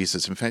of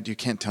Jesus. In fact, you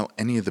can't tell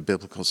any of the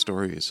biblical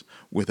stories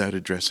without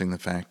addressing the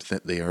fact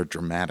that they are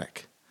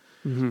dramatic,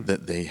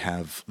 that they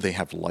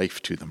have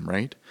life to them,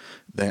 right?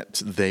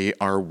 That they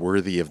are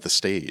worthy of the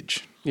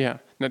stage. Yeah.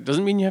 That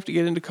doesn't mean you have to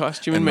get into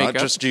costume and makeup.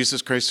 Not just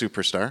Jesus Christ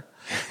Superstar,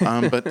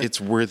 but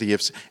it's worthy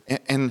of.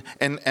 And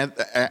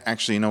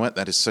actually, you know what?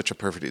 That is such a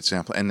perfect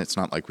example. And it's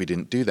not like we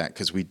didn't do that,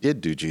 because we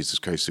did do Jesus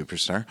Christ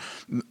Superstar.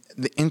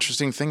 The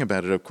interesting thing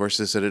about it, of course,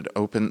 is that it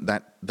opened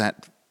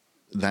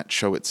that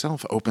show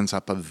itself opens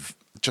up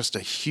just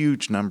a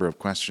huge number of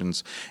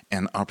questions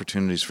and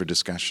opportunities for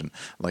discussion,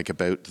 like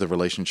about the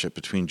relationship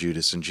between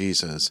Judas and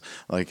Jesus,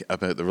 like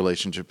about the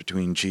relationship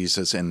between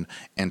Jesus and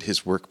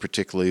his work,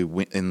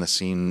 particularly in the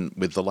scene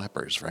with the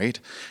lepers, right?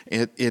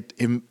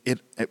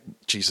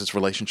 Jesus'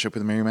 relationship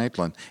with Mary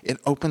Magdalene. It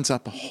opens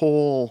up a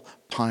whole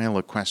pile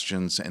of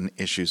questions and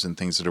issues and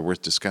things that are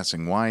worth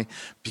discussing. Why?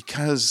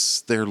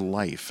 Because they're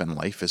life, and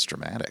life is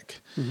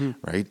dramatic,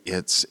 right?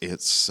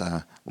 It's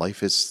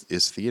life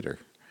is theater.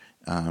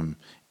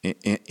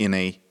 In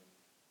a,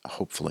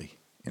 hopefully,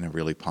 in a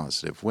really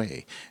positive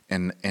way.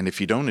 And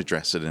if you don't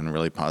address it in a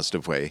really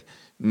positive way,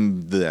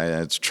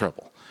 that's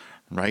trouble,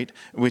 right?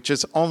 Which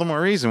is all the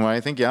more reason why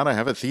I think you ought to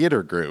have a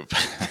theater group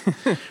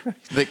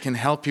that can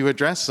help you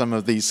address some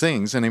of these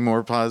things in a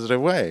more positive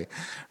way,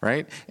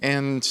 right?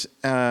 And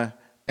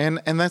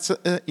that's,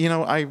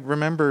 I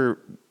remember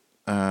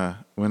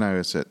when I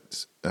was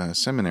at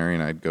seminary,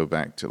 and I'd go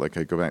back to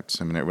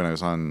seminary when I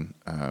was on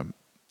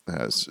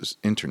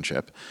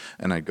internship,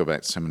 and I'd go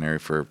back to seminary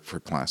for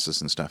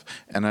classes and stuff,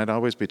 and I'd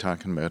always be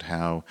talking about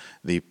how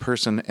the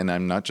person, and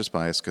I'm not just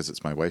biased because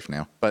it's my wife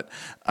now, but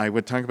I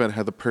would talk about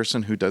how the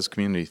person who does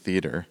community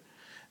theater,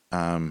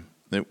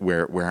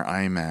 where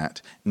I'm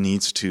at,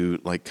 needs to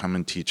come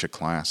and teach a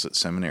class at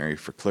seminary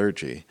for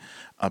clergy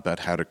about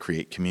how to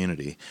create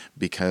community,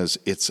 because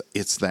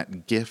it's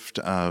that gift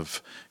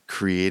of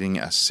creating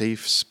a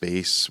safe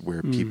space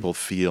where people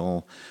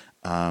feel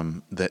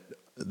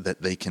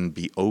that they can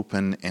be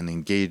open and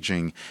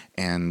engaging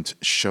and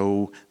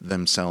show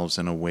themselves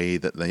in a way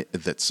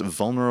that's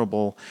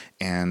vulnerable,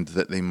 and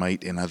that they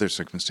might in other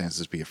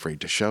circumstances be afraid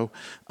to show,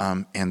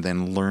 and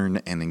then learn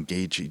and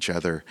engage each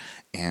other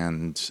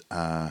and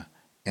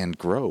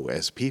grow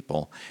as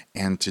people,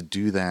 and to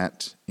do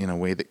that in a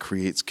way that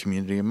creates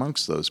community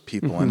amongst those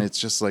people. And it's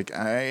just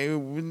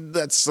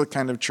that's the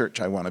kind of church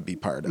I want to be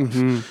part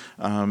of.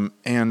 I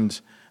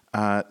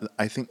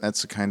think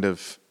that's the kind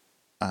of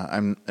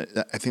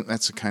I think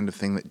that's the kind of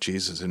thing that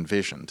Jesus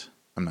envisioned.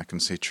 I'm not going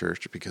to say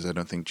church, because I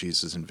don't think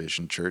Jesus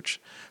envisioned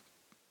church,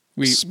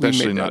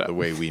 especially not the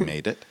way we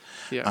made it.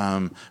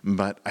 Yeah.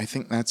 But I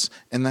think that's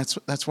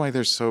why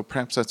there's so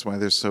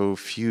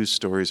few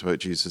stories about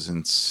Jesus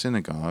in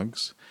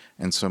synagogues,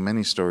 and so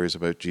many stories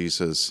about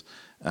Jesus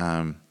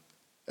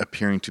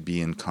appearing to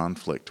be in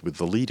conflict with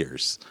the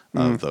leaders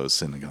of those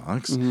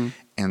synagogues,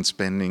 and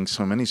spending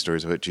so many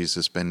stories about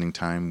Jesus spending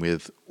time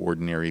with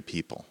ordinary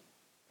people.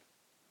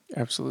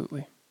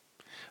 Absolutely.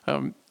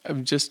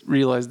 I've just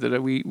realized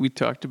that we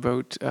talked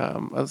about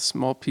a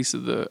small piece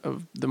of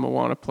the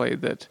Moana play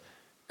that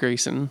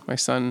Grayson, my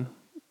son,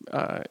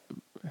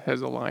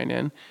 has a line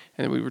in,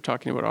 and we were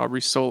talking about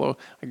Aubrey's solo.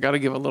 I got to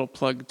give a little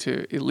plug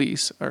to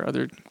Elise, our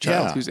other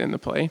child who's in the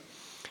play,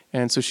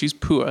 and so she's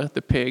Pua,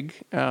 the pig,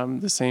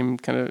 the same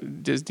kind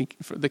of Disney,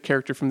 the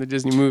character from the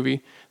Disney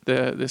movie,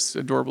 this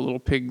adorable little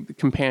pig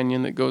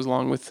companion that goes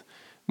along with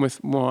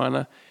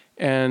Moana.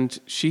 And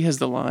she has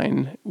the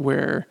line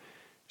where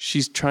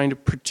she's trying to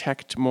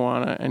protect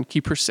Moana and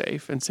keep her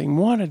safe, and saying,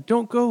 "Moana,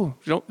 don't go."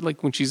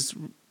 When she's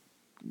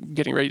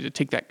getting ready to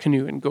take that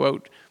canoe and go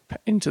out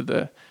into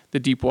the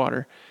deep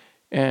water.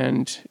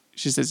 And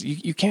she says,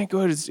 you can't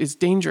go out, it's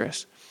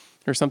dangerous,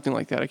 or something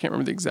like that. I can't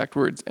remember the exact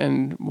words.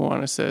 And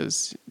Moana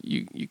says,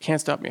 you can't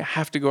stop me. I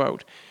have to go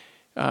out.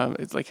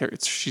 It's like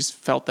she's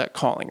felt that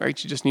calling, right?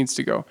 She just needs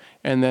to go.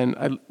 And then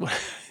I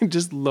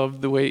just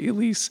love the way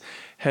Elise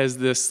has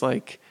this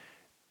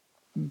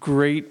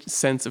great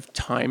sense of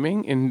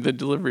timing in the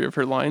delivery of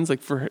her lines.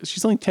 For her,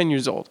 she's only 10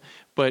 years old,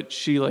 but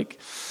she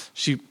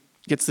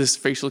gets this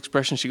facial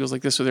expression. She goes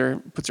like this with her,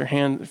 puts her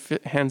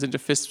hands into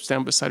fists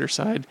down beside her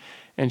side,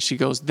 and she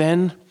goes,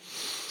 "Then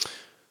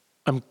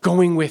I'm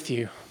going with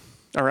you,"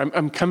 or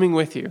I'm coming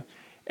with you.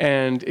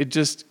 And it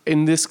just,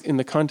 in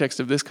the context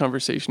of this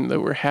conversation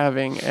that we're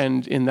having,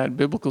 and in that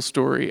biblical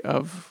story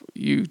of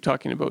you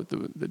talking about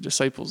the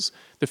disciples,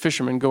 the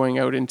fishermen going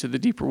out into the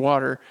deeper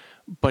water,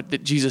 but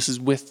that Jesus is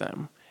with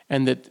them,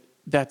 and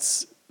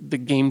that's the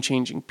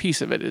game-changing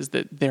piece of it, is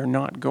that they're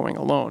not going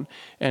alone.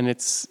 And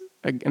it's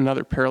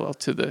another parallel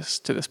to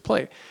this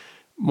play.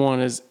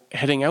 Moana's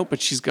heading out,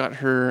 but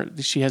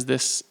she has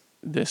this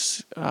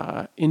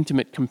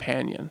intimate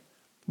companion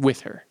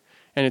with her.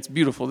 And it's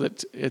beautiful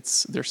that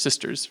they're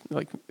sisters,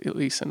 like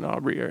Elise and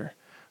Aubrey are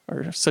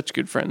such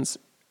good friends,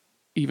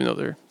 even though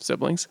they're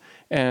siblings.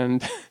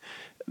 And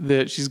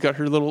that she's got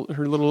her little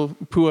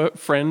Pua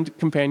friend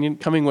companion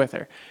coming with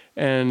her.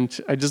 And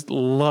I just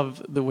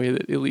love the way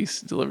that Elise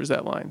delivers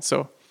that line.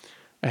 So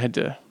I had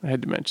to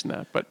mention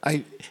that. But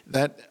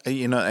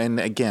And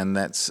again,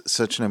 that's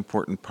such an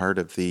important part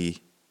of the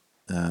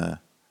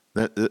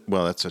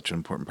that's such an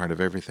important part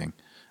of everything.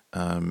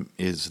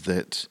 Is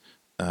that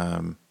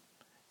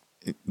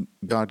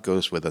God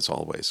goes with us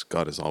always.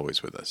 God is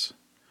always with us,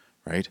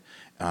 right?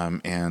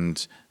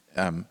 And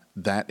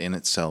that in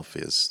itself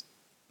is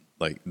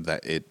like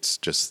that. It's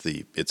just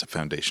it's a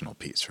foundational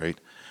piece, right?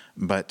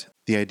 But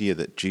the idea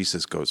that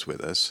Jesus goes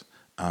with us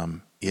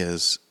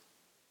is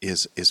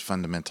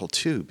fundamental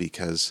too,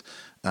 because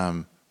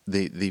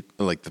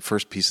the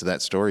first piece of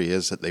that story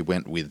is that they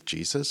went with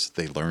Jesus,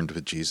 they learned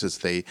with Jesus,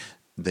 they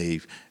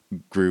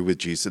grew with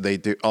Jesus. They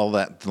do all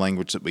that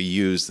language that we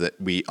use that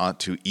we ought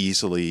to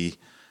easily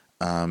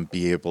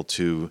be able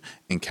to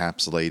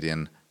encapsulate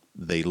in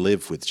they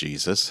live with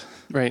Jesus.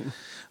 right.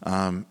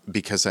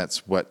 Because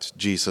that's what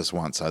Jesus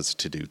wants us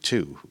to do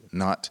too.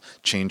 Not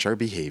change our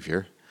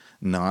behavior,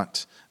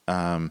 not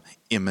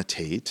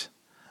imitate,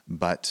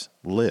 but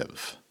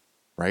live.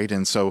 Right?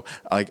 And so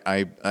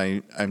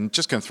I'm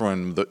just going to throw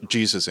in the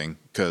Jesusing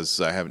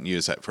because I haven't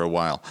used that for a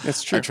while.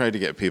 That's true. I tried to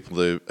get people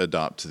to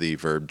adopt the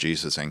verb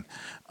Jesusing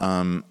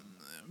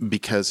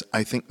because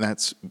I think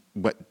that's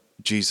what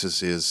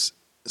Jesus is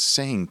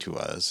saying to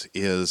us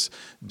is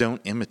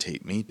don't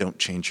imitate me, don't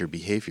change your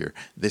behavior.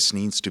 This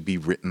needs to be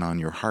written on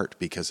your heart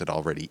because it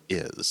already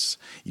is.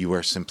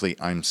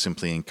 I'm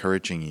simply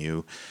encouraging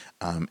you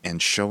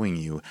and showing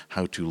you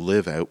how to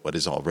live out what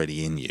is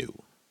already in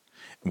you.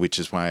 Which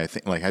is why I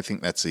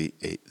think that's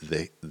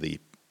the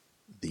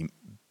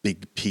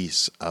big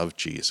piece of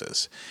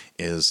Jesus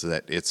is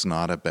that it's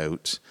not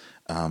about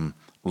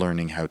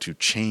learning how to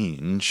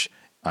change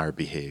our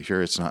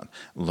behavior. It's not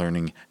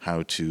learning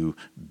how to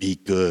be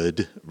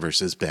good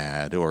versus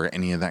bad or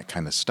any of that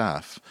kind of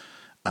stuff.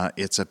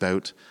 It's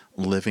about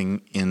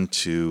living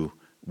into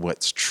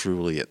what's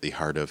truly at the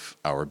heart of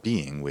our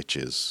being, which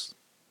is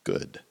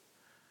good.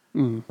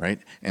 Right?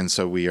 And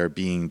so we are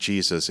being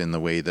Jesus in the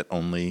way that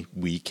only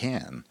we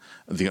can,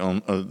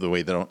 the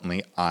way that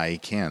only I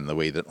can, the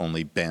way that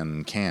only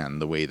Ben can,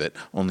 the way that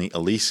only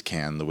Elise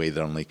can, the way that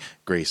only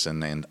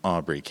Grayson and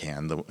Aubrey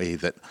can, the way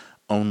that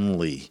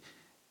only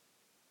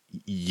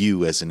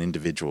you as an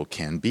individual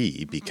can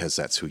be, because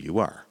that's who you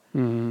are.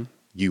 Mm-hmm.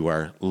 You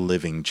are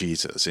living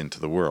Jesus into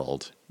the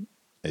world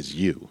as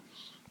you.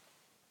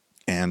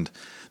 And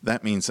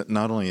that means that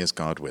not only is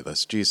God with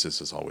us,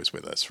 Jesus is always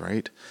with us,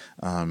 right?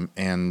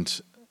 That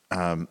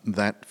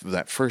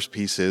first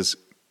piece is,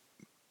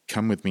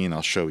 come with me and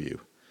I'll show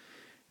you.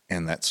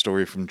 And that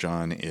story from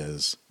John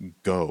is,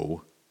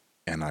 go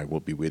and I will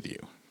be with you.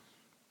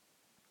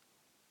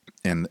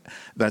 And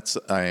that's,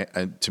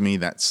 to me,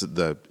 that's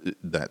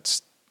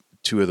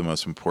two of the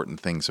most important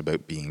things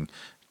about being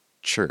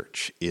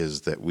church,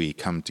 is that we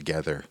come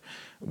together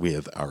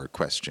with our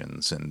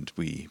questions and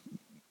we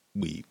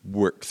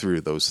work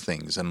through those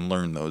things and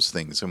learn those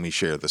things, and we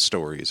share the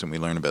stories and we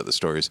learn about the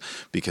stories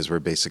because we're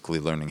basically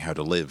learning how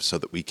to live so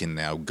that we can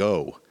now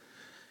go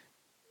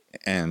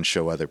and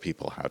show other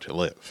people how to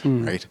live,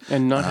 right?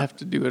 And not have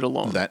to do it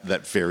alone.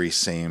 That very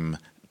same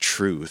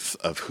truth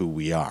of who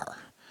we are,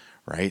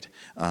 right?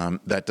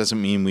 That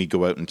doesn't mean we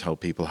go out and tell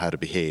people how to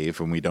behave,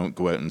 and we don't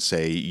go out and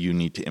say, you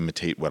need to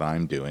imitate what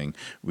I'm doing.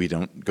 We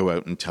don't go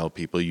out and tell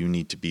people you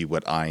need to be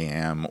what I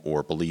am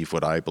or believe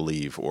what I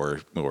believe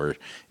or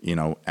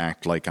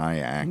act like I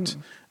act.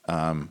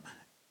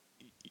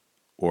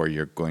 Or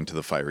you're going to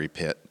the fiery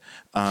pit.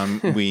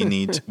 We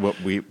need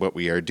what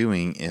we are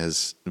doing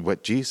is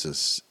what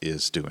Jesus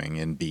is doing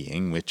and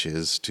being, which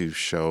is to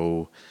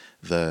show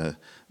the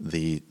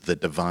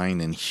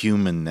divine and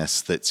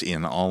humanness that's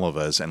in all of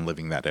us and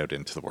living that out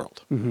into the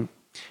world. Mm-hmm.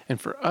 And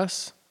for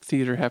us,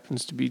 theater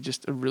happens to be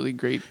just a really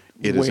great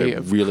It way is a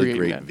of really creating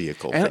great that.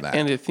 vehicle and, for that.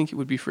 And I think it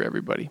would be for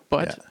everybody.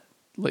 But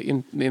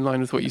in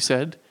line with what you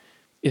said,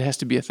 it has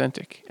to be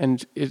authentic,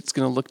 and it's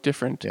going to look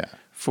different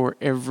for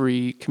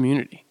every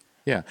community.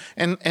 Yeah,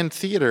 and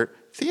theater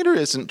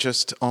isn't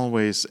just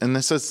always, and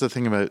this is the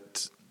thing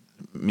about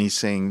me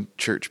saying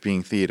church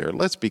being theater.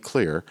 Let's be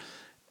clear.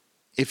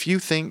 If you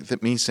think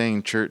that me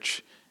saying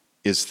church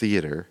is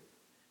theater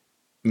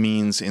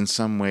means in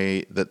some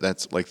way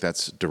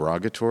that's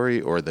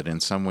derogatory, or that in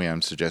some way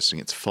I'm suggesting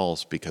it's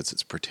false because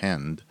it's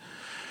pretend,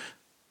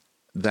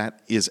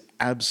 that is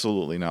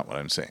absolutely not what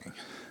I'm saying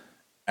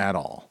at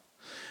all.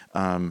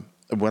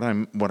 What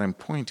I'm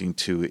pointing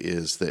to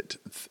is that,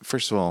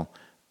 first of all,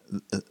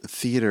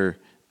 theater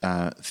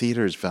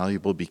is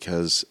valuable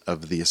because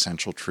of the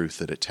essential truth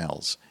that it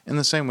tells, in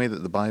the same way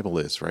that the Bible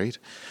is, right?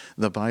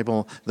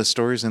 The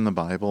stories in the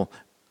Bible,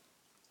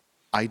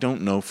 I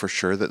don't know for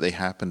sure that they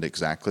happened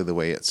exactly the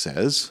way it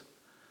says,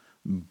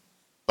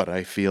 but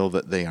I feel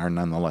that they are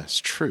nonetheless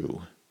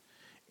true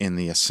in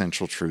the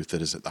essential truth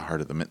that is at the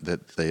heart of them,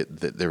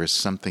 that there is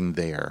something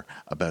there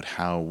about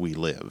how we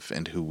live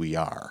and who we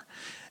are.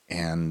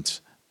 And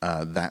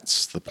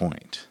that's the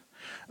point.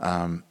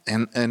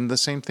 And the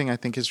same thing I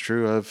think is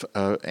true of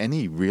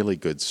any really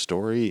good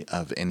story,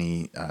 of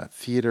any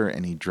theater,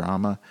 any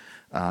drama.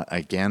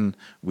 Again,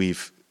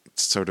 we've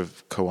sort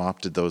of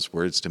co-opted those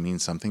words to mean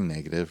something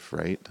negative,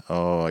 right?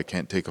 Oh, I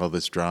can't take all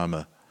this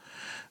drama.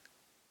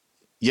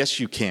 Yes,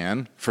 you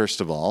can,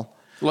 first of all.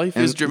 Life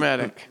is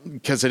dramatic.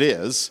 Because it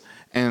is.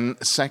 And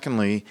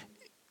secondly,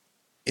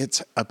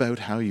 it's about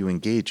how you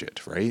engage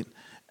it, right?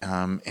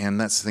 And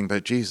that's the thing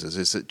about Jesus,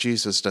 is that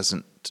Jesus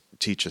doesn't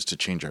teach us to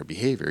change our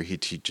behavior. He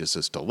teaches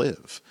us to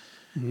live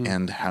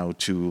and how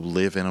to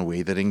live in a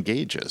way that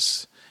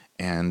engages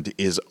and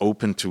is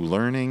open to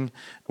learning,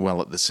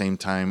 while at the same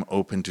time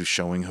open to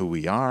showing who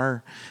we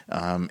are.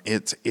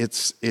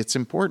 It's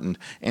important,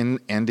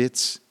 and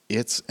it's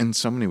in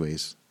so many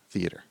ways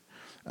theater,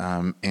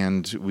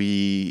 and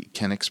we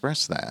can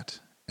express that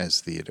as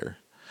theater.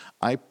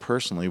 I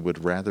personally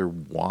would rather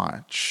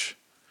watch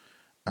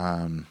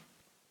a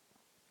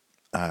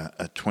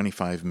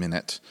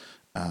 25-minute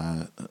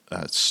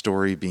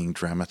story being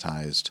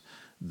dramatized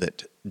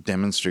that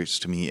demonstrates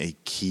to me a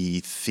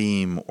key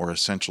theme or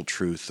essential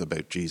truth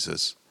about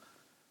Jesus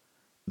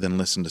than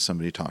listen to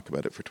somebody talk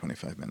about it for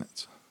 25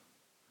 minutes.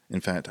 In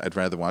fact, I'd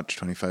rather watch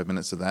 25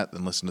 minutes of that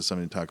than listen to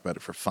somebody talk about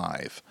it for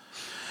 5.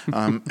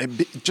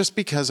 Just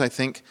because I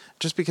think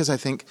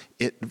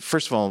it.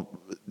 First of all,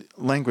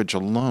 language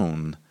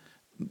alone,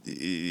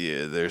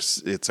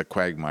 it's a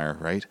quagmire,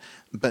 right?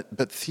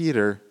 But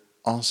theater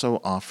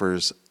also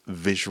offers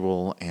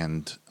visual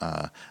and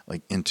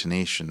like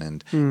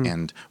intonation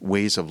and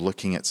ways of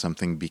looking at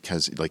something,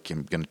 because like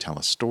I'm going to tell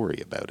a story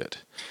about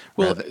it.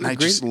 Well, I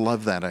just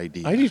love that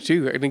idea. I do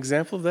too. An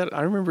example of that,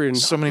 I remember in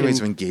so many ways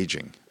of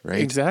engaging, right?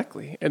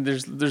 Exactly, and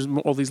there's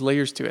all these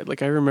layers to it.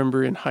 Like I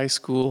remember in high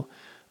school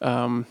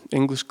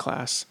English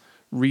class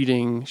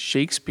reading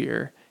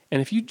Shakespeare,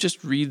 and if you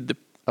just read the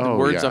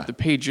words off the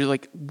page, you're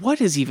like, what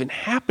is even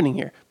happening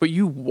here? But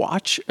you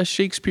watch a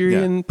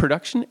Shakespearean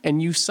production,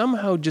 and you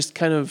somehow just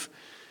kind of,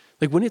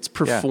 like when it's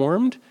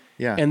performed,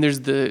 and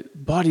there's the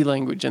body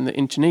language and the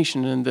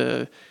intonation and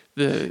the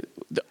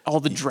all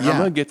the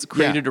drama gets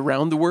created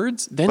around the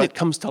words, then it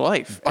comes to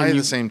life. By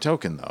the same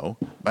token,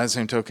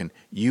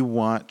 you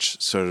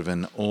watch sort of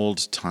an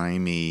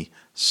old-timey,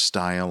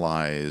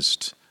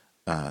 stylized,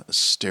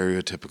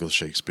 stereotypical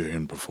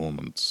Shakespearean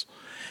performance,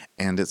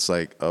 and it's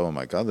like, oh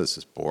my God, this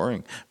is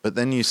boring. But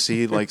then you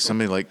see like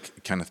somebody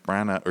like Kenneth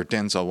Branagh or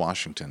Denzel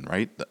Washington,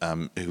 right,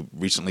 who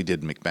recently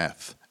did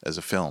Macbeth as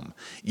a film.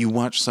 You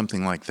watch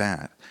something like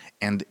that,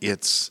 and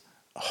it's,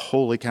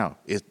 holy cow!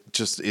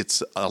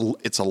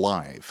 It's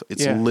alive.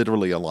 It's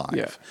literally alive.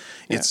 Yeah.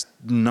 It's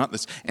not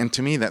this. And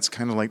to me, that's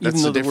kind of like,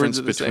 that's the difference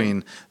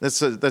between that's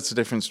the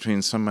difference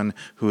between someone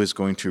who is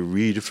going to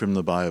read from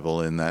the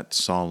Bible in that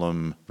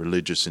solemn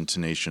religious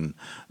intonation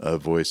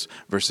voice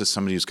versus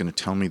somebody who's going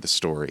to tell me the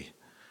story.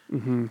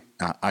 Mm-hmm.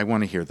 I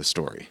want to hear the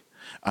story.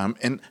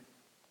 And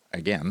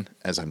again,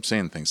 as I'm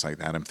saying things like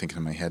that, I'm thinking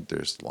in my head,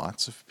 there's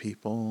lots of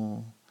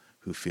people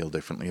who feel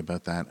differently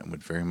about that and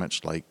would very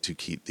much like to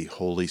keep the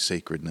holy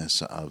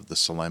sacredness of the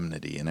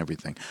solemnity and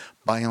everything.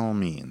 By all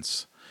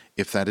means,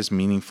 if that is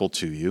meaningful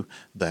to you,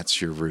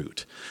 that's your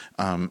route.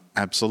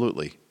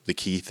 Absolutely. The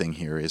key thing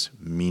here is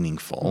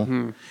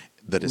meaningful,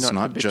 that it's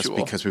not just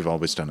because we've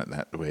always done it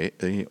that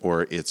way,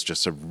 or it's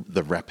just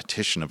the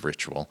repetition of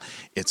ritual.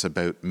 It's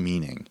about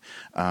meaning.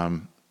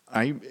 I'm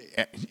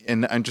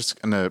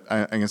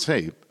gonna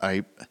say,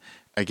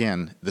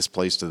 again, this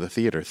plays to the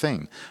theater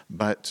thing,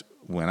 but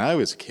when I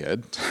was a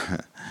kid,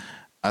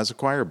 as a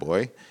choir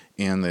boy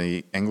in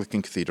the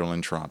Anglican Cathedral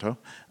in Toronto,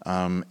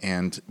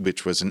 and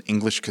which was an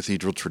English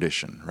cathedral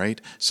tradition, right?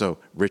 So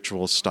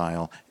ritual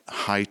style,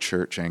 high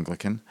church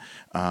Anglican.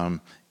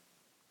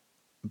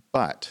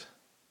 But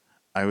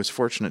I was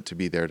fortunate to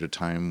be there at a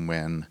time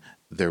when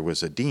there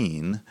was a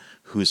dean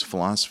whose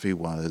philosophy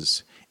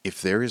was,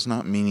 if there is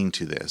not meaning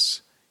to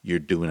this, you're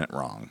doing it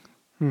wrong.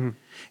 Mm-hmm.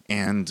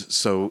 And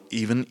so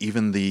even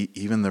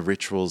the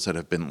rituals that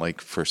have been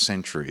like for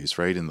centuries,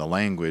 right, in the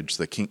language,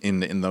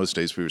 in those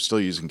days we were still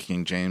using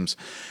King James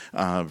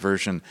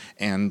version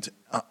and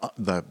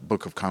the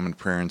Book of Common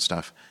Prayer and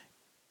stuff.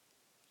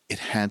 It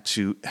had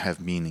to have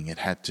meaning. It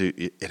had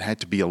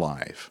to be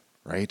alive,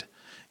 right?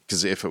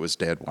 Because if it was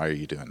dead, why are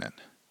you doing it?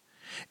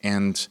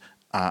 And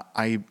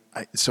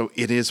so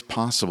it is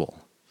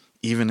possible,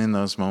 even in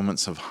those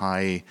moments of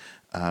high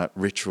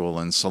ritual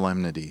and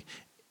solemnity.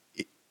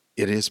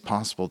 It is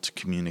possible to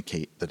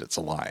communicate that it's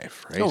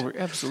alive, right? Oh,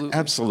 absolutely.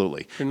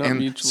 Absolutely. They're not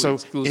mutually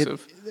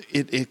exclusive.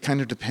 It kind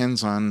of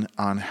depends on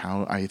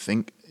how I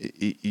think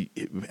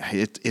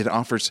it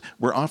offers.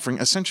 We're offering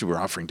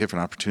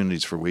different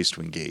opportunities for ways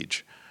to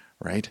engage,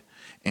 right?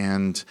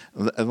 And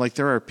like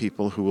there are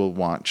people who will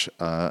watch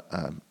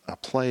a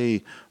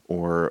play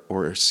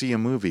or see a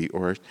movie,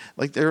 or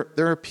like there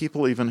are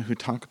people even who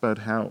talk about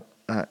how.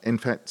 In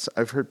fact,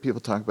 I've heard people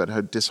talk about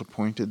how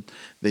disappointed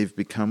they've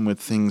become with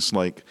things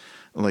like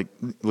the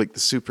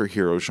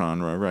superhero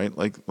genre, right?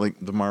 Like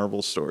the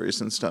Marvel stories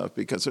and stuff,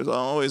 because there's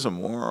always a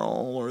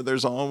moral, or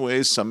there's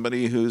always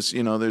somebody who's,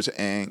 there's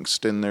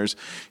angst, and there's,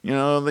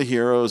 the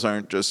heroes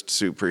aren't just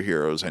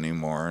superheroes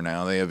anymore.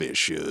 Now they have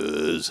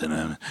issues.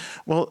 And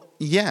well,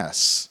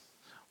 yes.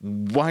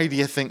 Why do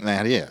you think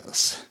that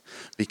is?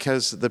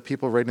 because the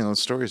people writing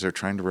those stories are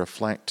trying to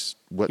reflect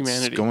what's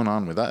Humanity. going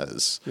on with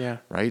us. Yeah.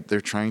 Right? They're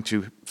trying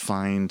to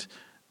find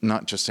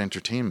not just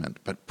entertainment,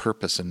 but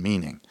purpose and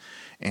meaning.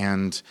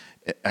 And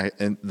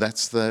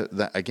that's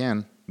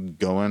again,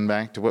 going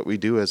back to what we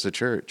do as a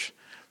church.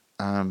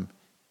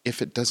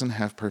 If it doesn't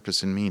have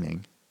purpose and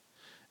meaning,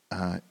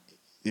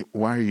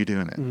 why are you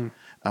doing it?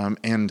 Mm-hmm.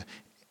 And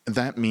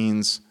that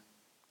means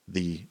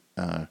the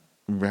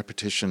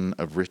repetition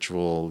of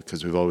ritual,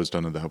 because we've always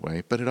done it that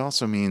way, but it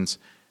also means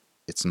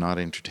it's not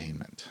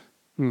entertainment,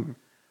 Mm-hmm.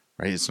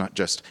 right? It's not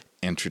just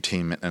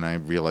entertainment, and I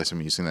realize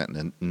I'm using that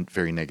in a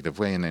very negative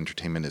way, and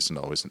entertainment isn't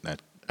always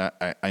that.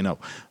 I know,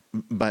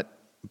 but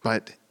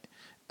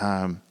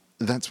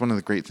that's one of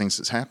the great things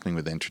that's happening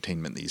with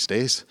entertainment these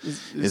days,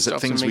 is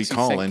that things we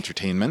call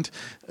entertainment,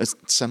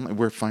 suddenly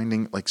we're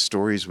finding like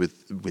stories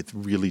with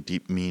really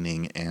deep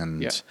meaning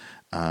and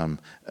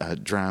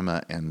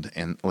drama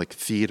and like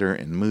theater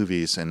and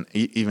movies and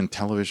even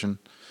television,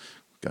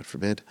 God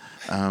forbid,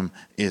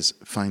 is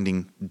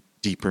finding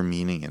deeper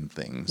meaning in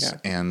things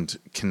and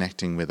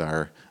connecting with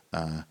our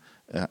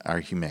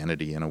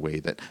humanity in a way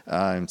that,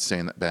 I'm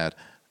saying that bad,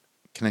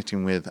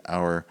 connecting with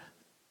our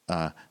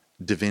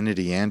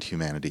divinity and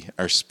humanity,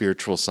 our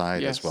spiritual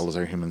side as well as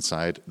our human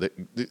side.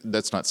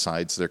 That's not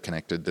sides, they're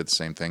connected, they're the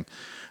same thing.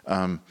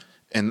 And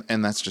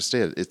that's just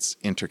it. It's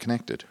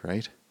interconnected,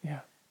 right? Yeah.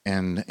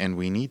 And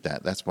we need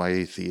that. That's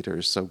why theater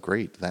is so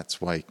great.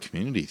 That's why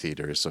community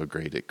theater is so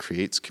great. It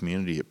creates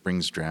community, it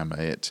brings drama,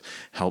 it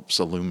helps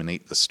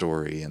illuminate the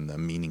story and the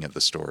meaning of the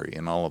story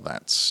and all of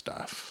that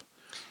stuff.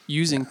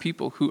 Using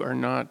people who are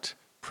not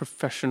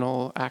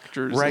professional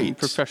actors and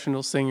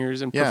professional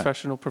singers and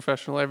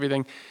professional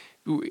everything.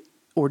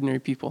 Ordinary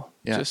people,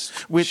 just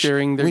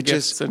sharing their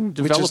gifts and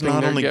developing their gifts. Which is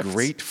not only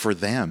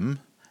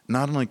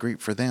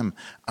great for them,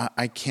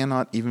 I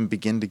cannot even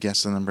begin to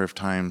guess the number of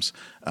times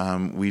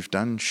we've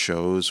done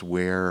shows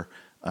where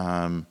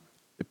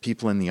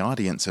people in the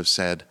audience have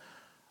said,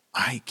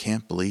 I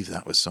can't believe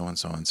that was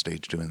so-and-so on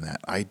stage doing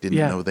that. I didn't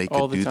know they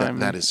could do that.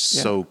 That is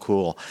so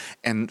cool.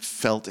 And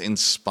felt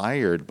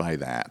inspired by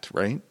that,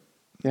 right?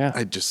 Yeah.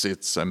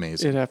 It's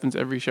amazing. It happens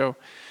every show.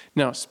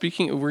 Now,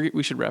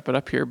 we should wrap it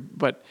up here,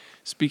 but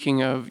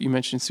speaking of, you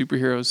mentioned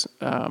superheroes,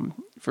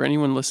 for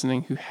anyone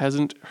listening who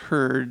hasn't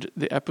heard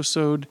the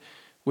episode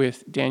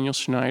with Daniel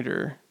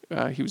Schneider,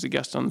 he was a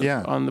guest on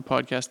the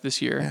podcast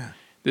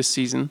this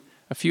season,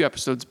 a few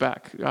episodes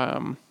back.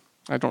 I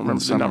don't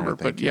remember the number,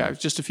 but it was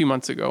just a few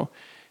months ago.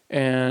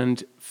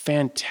 And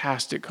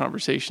fantastic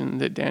conversation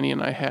that Danny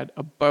and I had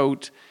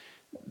about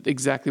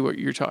exactly what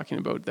you're talking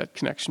about, that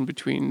connection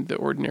between the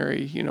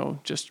ordinary,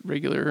 just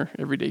regular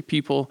everyday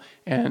people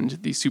and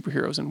these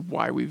superheroes and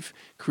why we've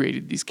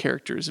created these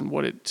characters and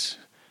what it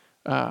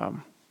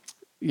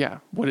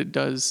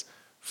does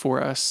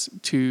for us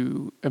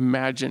to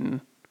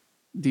imagine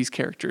these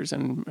characters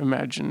and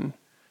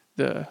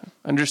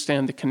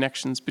understand the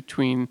connections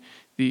between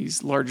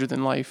these larger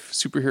than life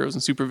superheroes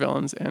and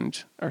supervillains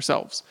and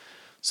ourselves.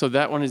 So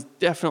that one is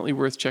definitely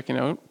worth checking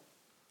out,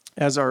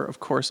 as are, of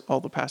course,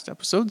 all the past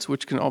episodes,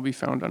 which can all be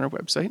found on our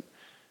website.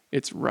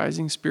 It's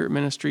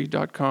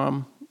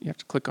risingspiritministry.com. You have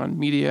to click on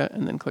media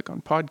and then click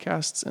on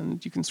podcasts,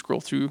 and you can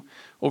scroll through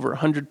over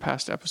 100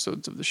 past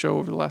episodes of the show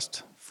over the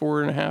last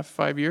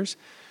 4.5-5 years.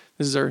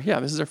 This is our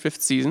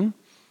 5th season,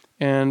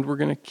 and we're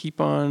going to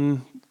keep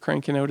on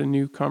cranking out a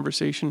new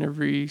conversation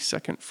every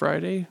second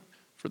Friday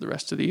for the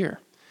rest of the year.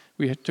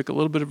 We took a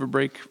little bit of a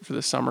break for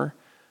the summer.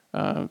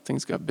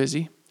 Things got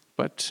busy.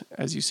 But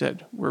as you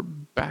said, we're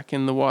back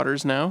in the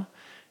waters now,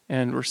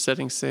 and we're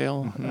setting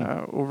sail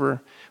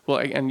over. Well,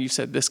 and you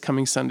said this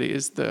coming Sunday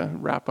is the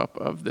wrap up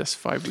of this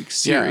 5-week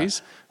series.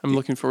 Yeah. I'm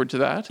looking forward to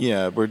that.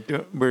 Yeah, we're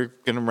going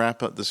to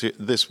wrap up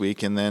this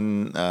week, and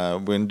then we're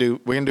going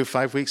to do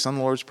 5 weeks on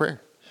the Lord's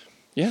Prayer.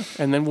 Yeah,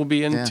 and then we'll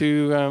be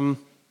into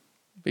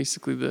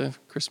basically the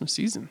Christmas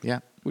season. Yeah,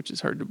 which is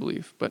hard to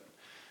believe, but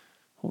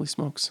holy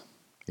smokes!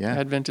 Yeah,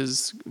 Advent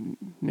is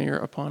near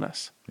upon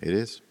us. It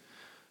is.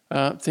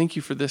 Thank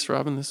you for this,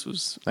 Robin. It's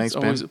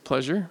always a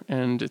pleasure,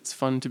 and it's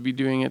fun to be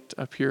doing it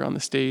up here on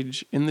the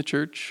stage in the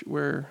church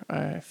where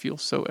I feel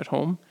so at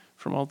home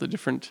from all the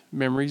different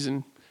memories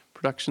and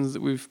productions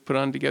that we've put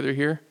on together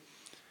here.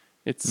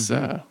 It's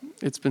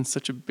been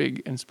such a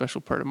big and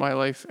special part of my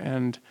life,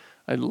 and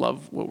I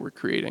love what we're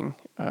creating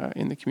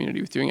in the community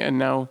with doing it. And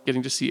now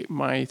getting to see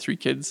my 3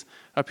 kids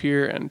up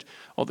here and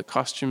all the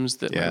costumes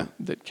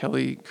that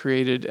Kelly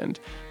created and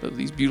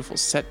these beautiful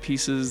set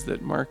pieces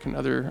that Mark and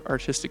other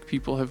artistic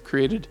people have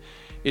created.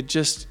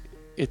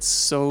 It's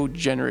so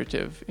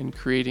generative in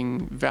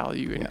creating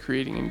value and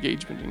creating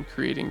engagement and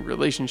creating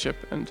relationship.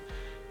 And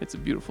it's a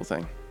beautiful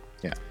thing.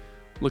 Yeah.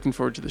 Looking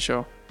forward to the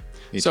show.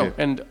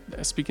 And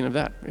speaking of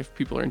that, if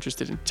people are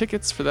interested in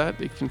tickets for that,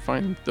 they can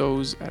find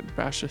those at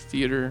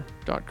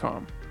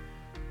bashatheater.com.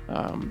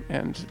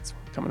 And it's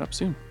coming up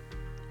soon.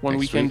 One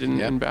weekend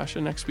in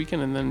Basha next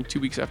weekend, and then 2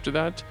 weeks after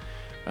that,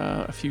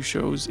 a few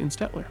shows in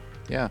Stettler.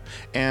 Yeah,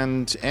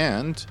 and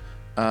in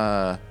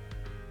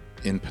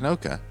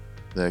Ponoka,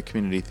 the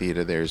community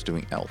theater there is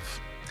doing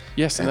Elf.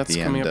 Yes, and at that's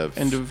the coming up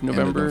end of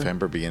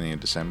November. Beginning of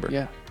December.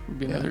 Yeah, it'll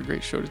be another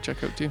great show to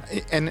check out too.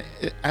 And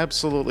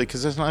absolutely,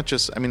 because it's not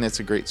just, I mean, it's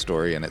a great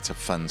story and it's a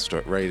fun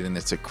story, right? And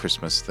it's a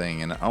Christmas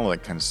thing and all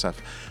that kind of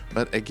stuff.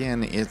 But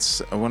again, it's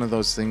one of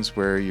those things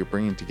where you're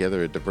bringing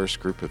together a diverse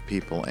group of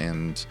people,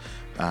 and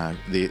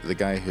the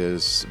guy,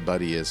 his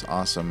buddy, is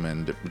awesome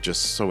and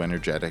just so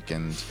energetic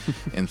and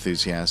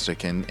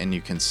enthusiastic. And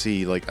you can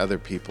see like other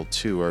people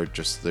too are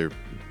just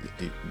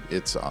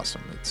it's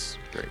awesome. It's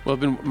great. Well,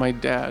 my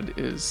dad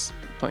is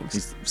playing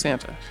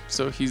Santa,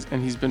 so he's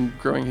been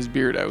growing his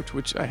beard out,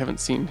 which I haven't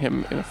seen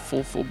him in a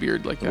full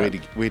beard like that.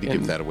 Way to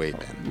give that away,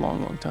 Ben.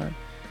 Long time.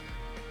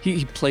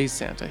 He plays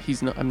Santa.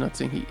 He's not. I'm not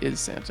saying he is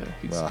Santa.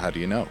 Well, how do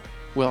you know?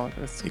 Well,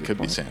 that's a he good could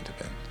point. be Santa,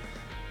 Ben.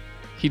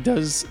 He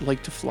does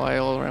like to fly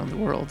all around the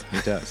world.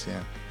 He does,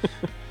 yeah.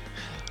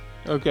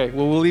 Okay,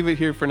 well, we'll leave it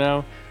here for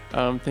now.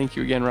 Thank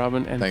you again,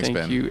 Robin, and Thanks, thank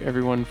Ben. you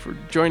everyone for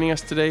joining us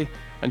today.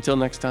 Until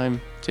next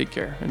time, take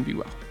care and be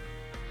well.